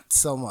 not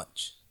so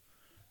much.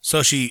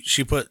 So she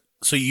put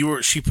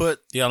the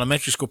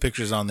elementary school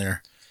pictures on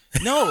there.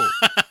 No,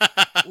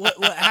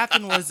 what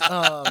happened was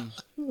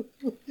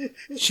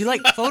she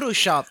like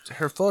photoshopped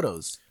her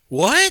photos.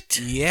 What?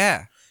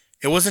 Yeah,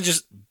 It wasn't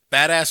just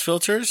badass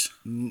filters?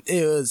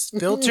 it was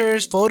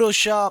filters,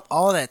 Photoshop,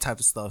 all that type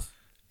of stuff.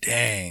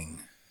 Dang.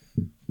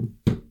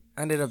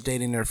 I ended up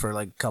dating her for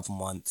like a couple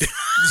months.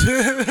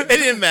 It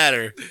didn't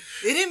matter.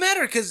 It didn't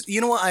matter because you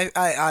know what?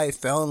 I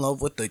fell in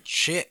love with the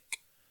chick,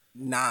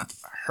 not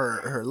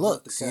her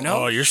looks. You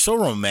know? Oh, you're so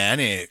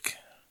romantic.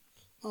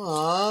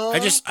 Aww.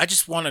 I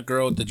just want a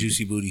girl with the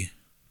juicy booty.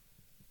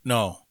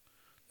 No.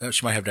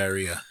 She might have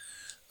diarrhea.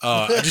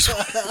 I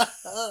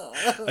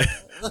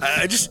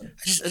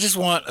just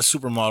want a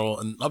supermodel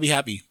and I'll be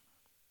happy.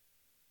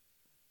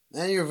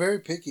 And you're very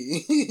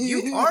picky.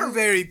 You are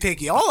very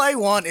picky. All I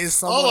want is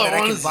someone All that I I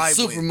want can is a vibe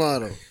with.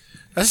 supermodel.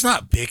 That's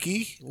not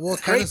picky.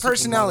 What kind Great of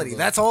personality. supermodel?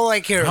 That's all I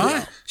care Huh?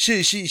 about.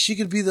 She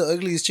could be the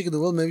ugliest chick in the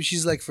world. Maybe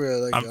she's like for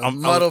a I'm-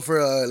 model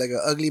for like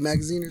an ugly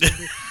magazine or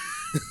something.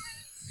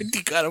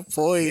 You got a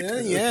point.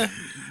 Yeah.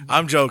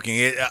 I'm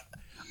joking.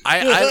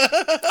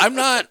 I'm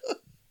not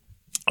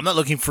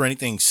looking for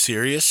anything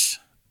serious.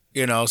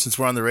 You know, since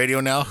we're on the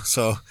radio now,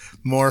 so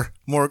more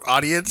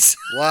audience.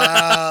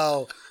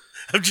 Wow.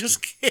 I'm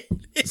just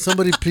kidding.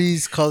 Somebody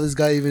please call this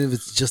guy, even if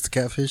it's just a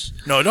catfish.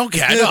 No, don't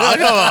care. No,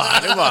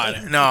 come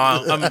on.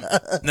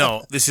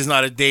 No, this is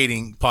not a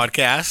dating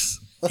podcast.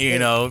 You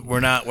know, we're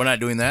not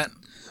doing that.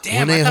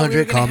 Damn, I thought we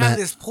were 1-800 gonna have comment.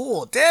 this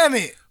pool. Damn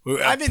it.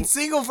 I've been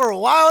single for a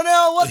while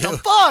now. What the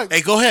fuck?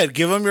 Hey, go ahead.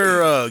 Give them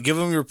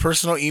your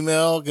personal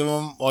email. Give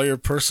them all your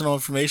personal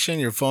information,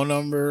 your phone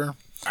number.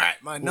 All right,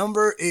 my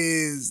number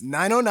is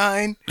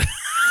 909.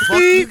 Fuck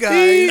you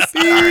guys.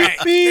 All right,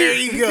 there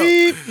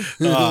you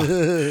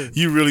go.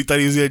 You really thought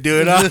he was gonna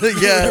do it, huh?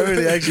 Yeah, I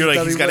really actually You're like,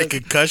 thought he's he got a was.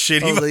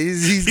 concussion. I was like,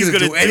 he's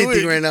gonna do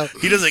anything right now.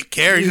 He doesn't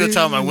care. He's gonna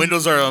tell him my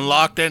windows are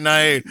unlocked at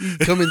night.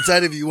 Come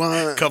inside if you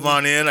want. Come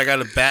on in. I got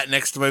a bat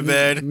next to my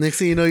bed. Next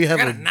thing you know, you have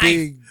got a a knife.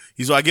 big.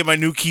 He's like, I get my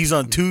new keys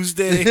on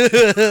Tuesday.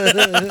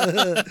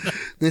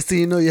 Next thing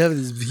you know, you have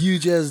this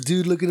huge ass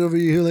dude looking over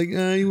you like,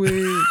 you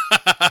win.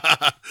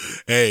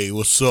 Hey,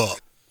 what's up?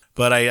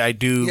 But I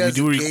do. He has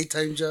We a do. gay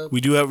time job.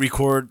 We do have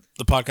record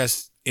the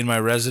podcast in my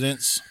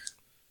residence,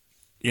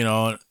 you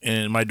know,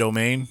 in my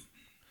domain,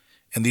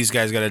 and these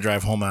guys got to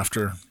drive home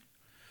after.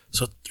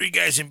 So 3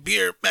 guys in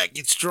beer, back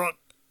gets drunk.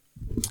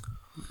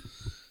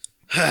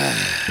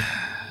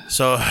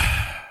 So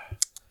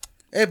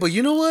Hey, but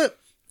you know what?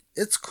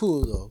 It's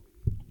cool though.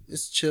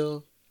 It's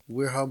chill.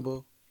 We're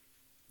humble.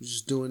 We're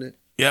just doing it.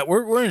 yeah,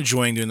 we're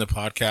enjoying doing the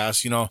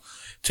podcast. You know,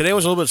 today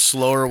was a little bit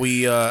slower.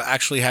 We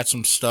actually had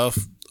some stuff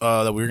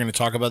that we were going to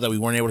talk about that we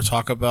weren't able to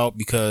talk about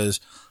because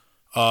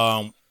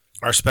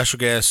our special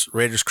guest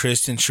Raiders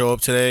Christian show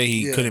up today.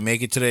 He couldn't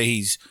make it today.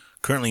 He's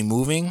currently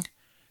moving,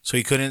 so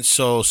he couldn't.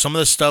 So some of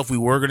the stuff we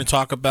were going to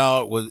talk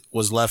about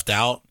was left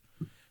out,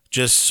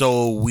 just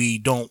so we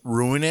don't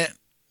ruin it.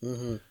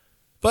 Mm-hmm.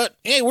 But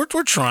hey, we're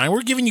trying.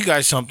 We're giving you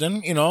guys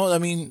something. You know, I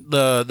mean,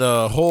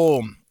 the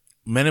whole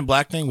Men in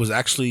Black thing was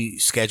actually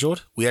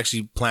scheduled. We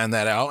actually planned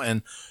that out,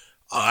 and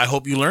I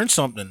hope you learned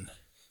something.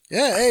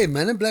 Yeah, hey,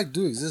 Men in Black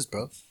do exist,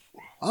 bro.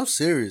 I'm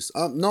serious.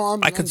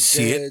 I could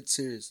see it.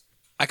 Serious.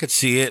 I could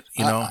see it.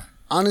 You know.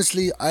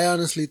 I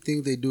honestly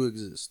think they do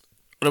exist.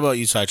 What about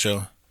you,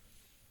 Sideshow?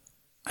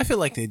 I feel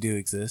like they do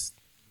exist.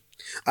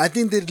 I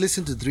think they'd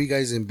listen to Three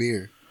Guys in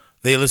Beer.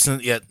 They listen.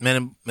 Yeah,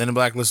 Men in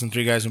Black listen to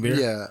Three Guys in Beer.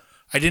 Yeah.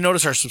 I did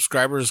notice our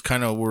subscribers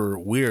kind of were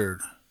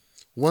weird.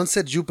 One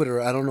said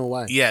Jupiter. I don't know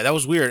why. Yeah, that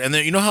was weird. And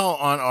then you know how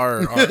on our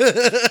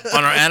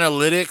on our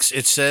analytics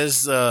it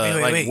says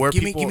wait, where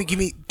give people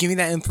me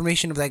that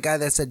information of that guy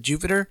that said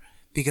Jupiter,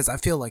 because I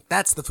feel like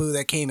that's the food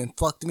that came and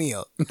fucked me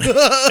up.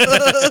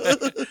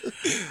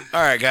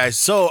 All right, guys.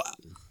 So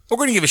we're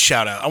gonna give a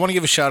shout out. I want to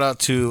give a shout out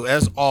to,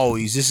 as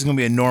always, this is gonna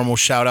be a normal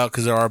shout out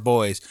because they're our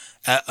boys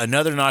at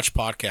Another Notch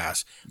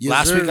Podcast. Yes,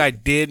 Last sir. week I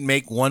did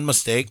make one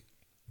mistake.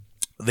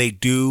 They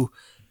do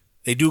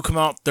come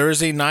out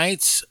Thursday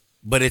nights,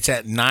 but it's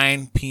at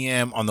 9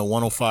 p.m. on the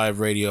 105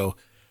 radio,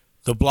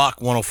 the Block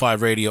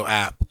 105 radio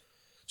app.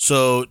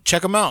 So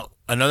check them out.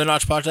 Another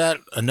Notch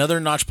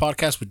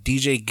Podcast with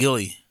DJ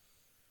Gilly.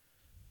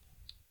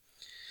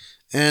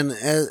 And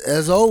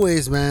as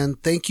always, man,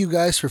 thank you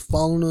guys for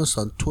following us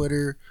on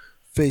Twitter,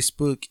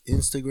 Facebook,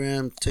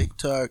 Instagram,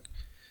 TikTok.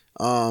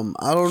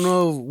 I don't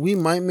know. We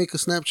might make a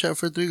Snapchat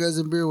for Three Guys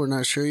in Beer. We're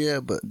not sure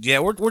yet, but Yeah,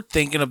 we're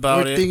thinking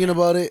about we're it. thinking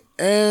about it.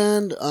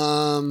 And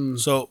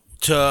So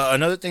to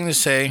another thing to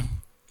say,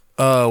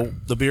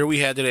 the beer we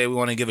had today, we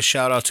want to give a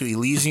shout out to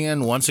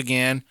Elysian once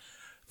again.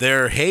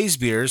 Their haze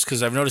beers,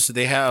 because I've noticed that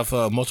they have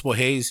multiple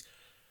haze.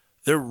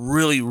 They're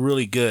really,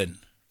 really good.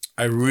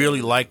 I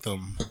really like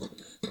them.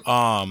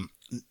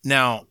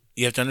 Now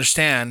you have to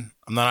understand,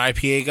 I'm not an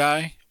IPA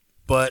guy,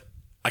 but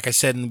like I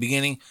said in the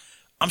beginning,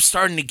 I'm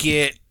starting to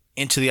get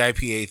into the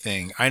IPA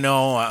thing. I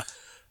know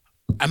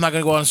I'm not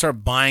gonna go out and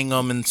start buying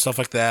them and stuff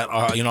like that.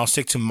 I'll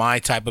stick to my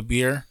type of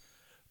beer,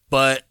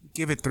 but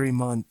Give it 3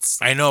 months.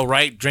 I know,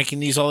 right? Drinking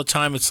these all the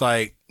time, it's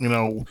like, we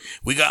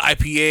got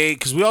IPA,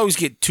 because we always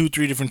get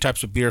 2-3 different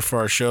types of beer for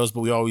our shows,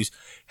 but we always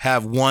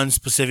have one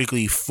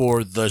specifically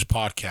for the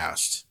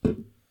podcast.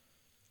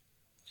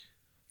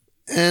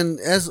 And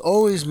as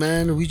always,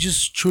 man, we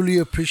just truly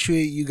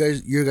appreciate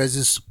your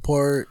guys'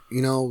 support.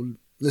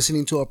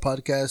 Listening to our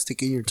podcast,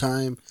 taking your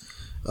time.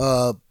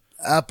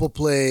 Apple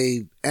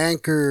Play,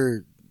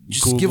 Anchor,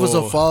 just give us a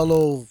Google.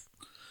 follow.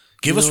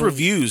 Give us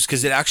reviews,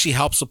 because it actually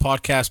helps the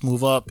podcast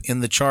move up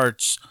in the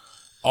charts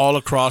all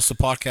across the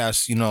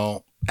podcast,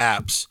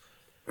 apps.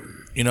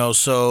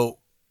 So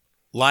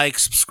like,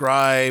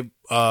 subscribe.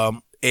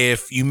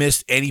 If you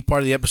missed any part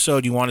of the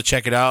episode, you want to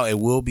check it out, it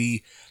will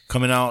be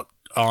coming out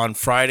on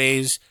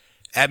Fridays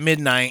at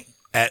midnight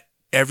at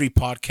every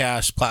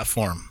podcast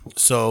platform.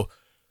 So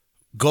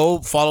go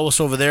follow us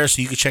over there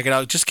so you can check it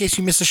out, just in case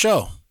you missed the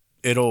show.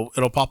 It'll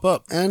pop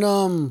up. And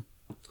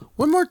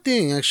one more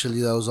thing, actually,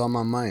 that was on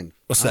my mind.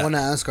 What's I that? want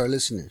to ask our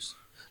listeners.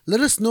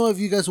 Let us know if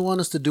you guys want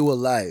us to do a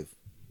live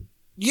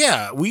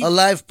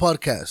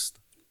podcast.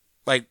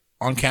 Like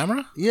on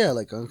camera. Yeah,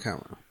 like on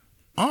camera.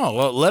 Oh,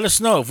 well, let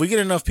us know if we get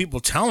enough people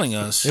telling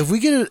us. If we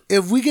get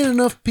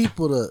enough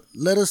people to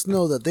let us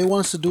know that they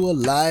want us to do a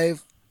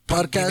live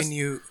I'm podcast. giving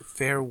you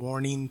fair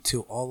warning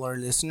to all our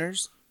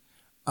listeners.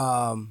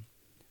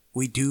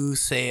 We do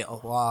say a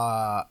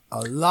lot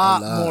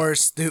more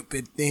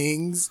stupid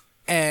things,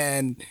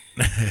 and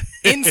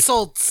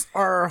insults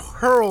are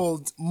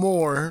hurled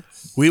more.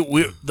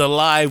 The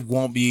live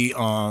won't be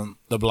on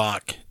the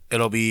block.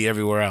 It'll be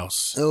everywhere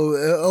else.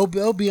 It'll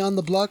be on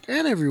the block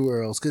and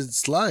everywhere else because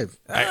it's live.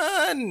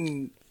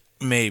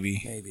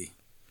 Maybe.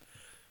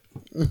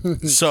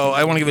 So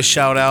I want to give a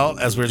shout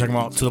out, as we were talking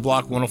about, to the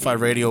Block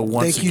 105 Radio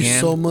once Thank you again.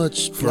 so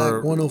much,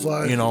 for Block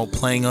 105.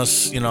 Playing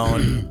us,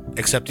 and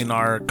accepting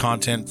our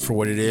content for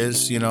what it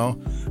is.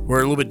 We're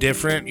a little bit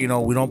different. We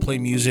don't play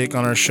music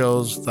on our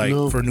shows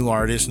for new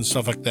artists and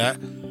stuff like that.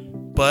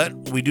 But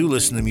we do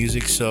listen to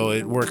music, so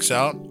it works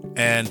out.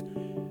 And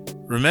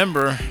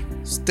remember,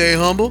 Stay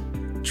humble.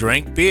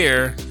 drink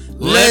beer.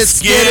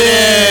 Let's get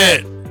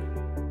it!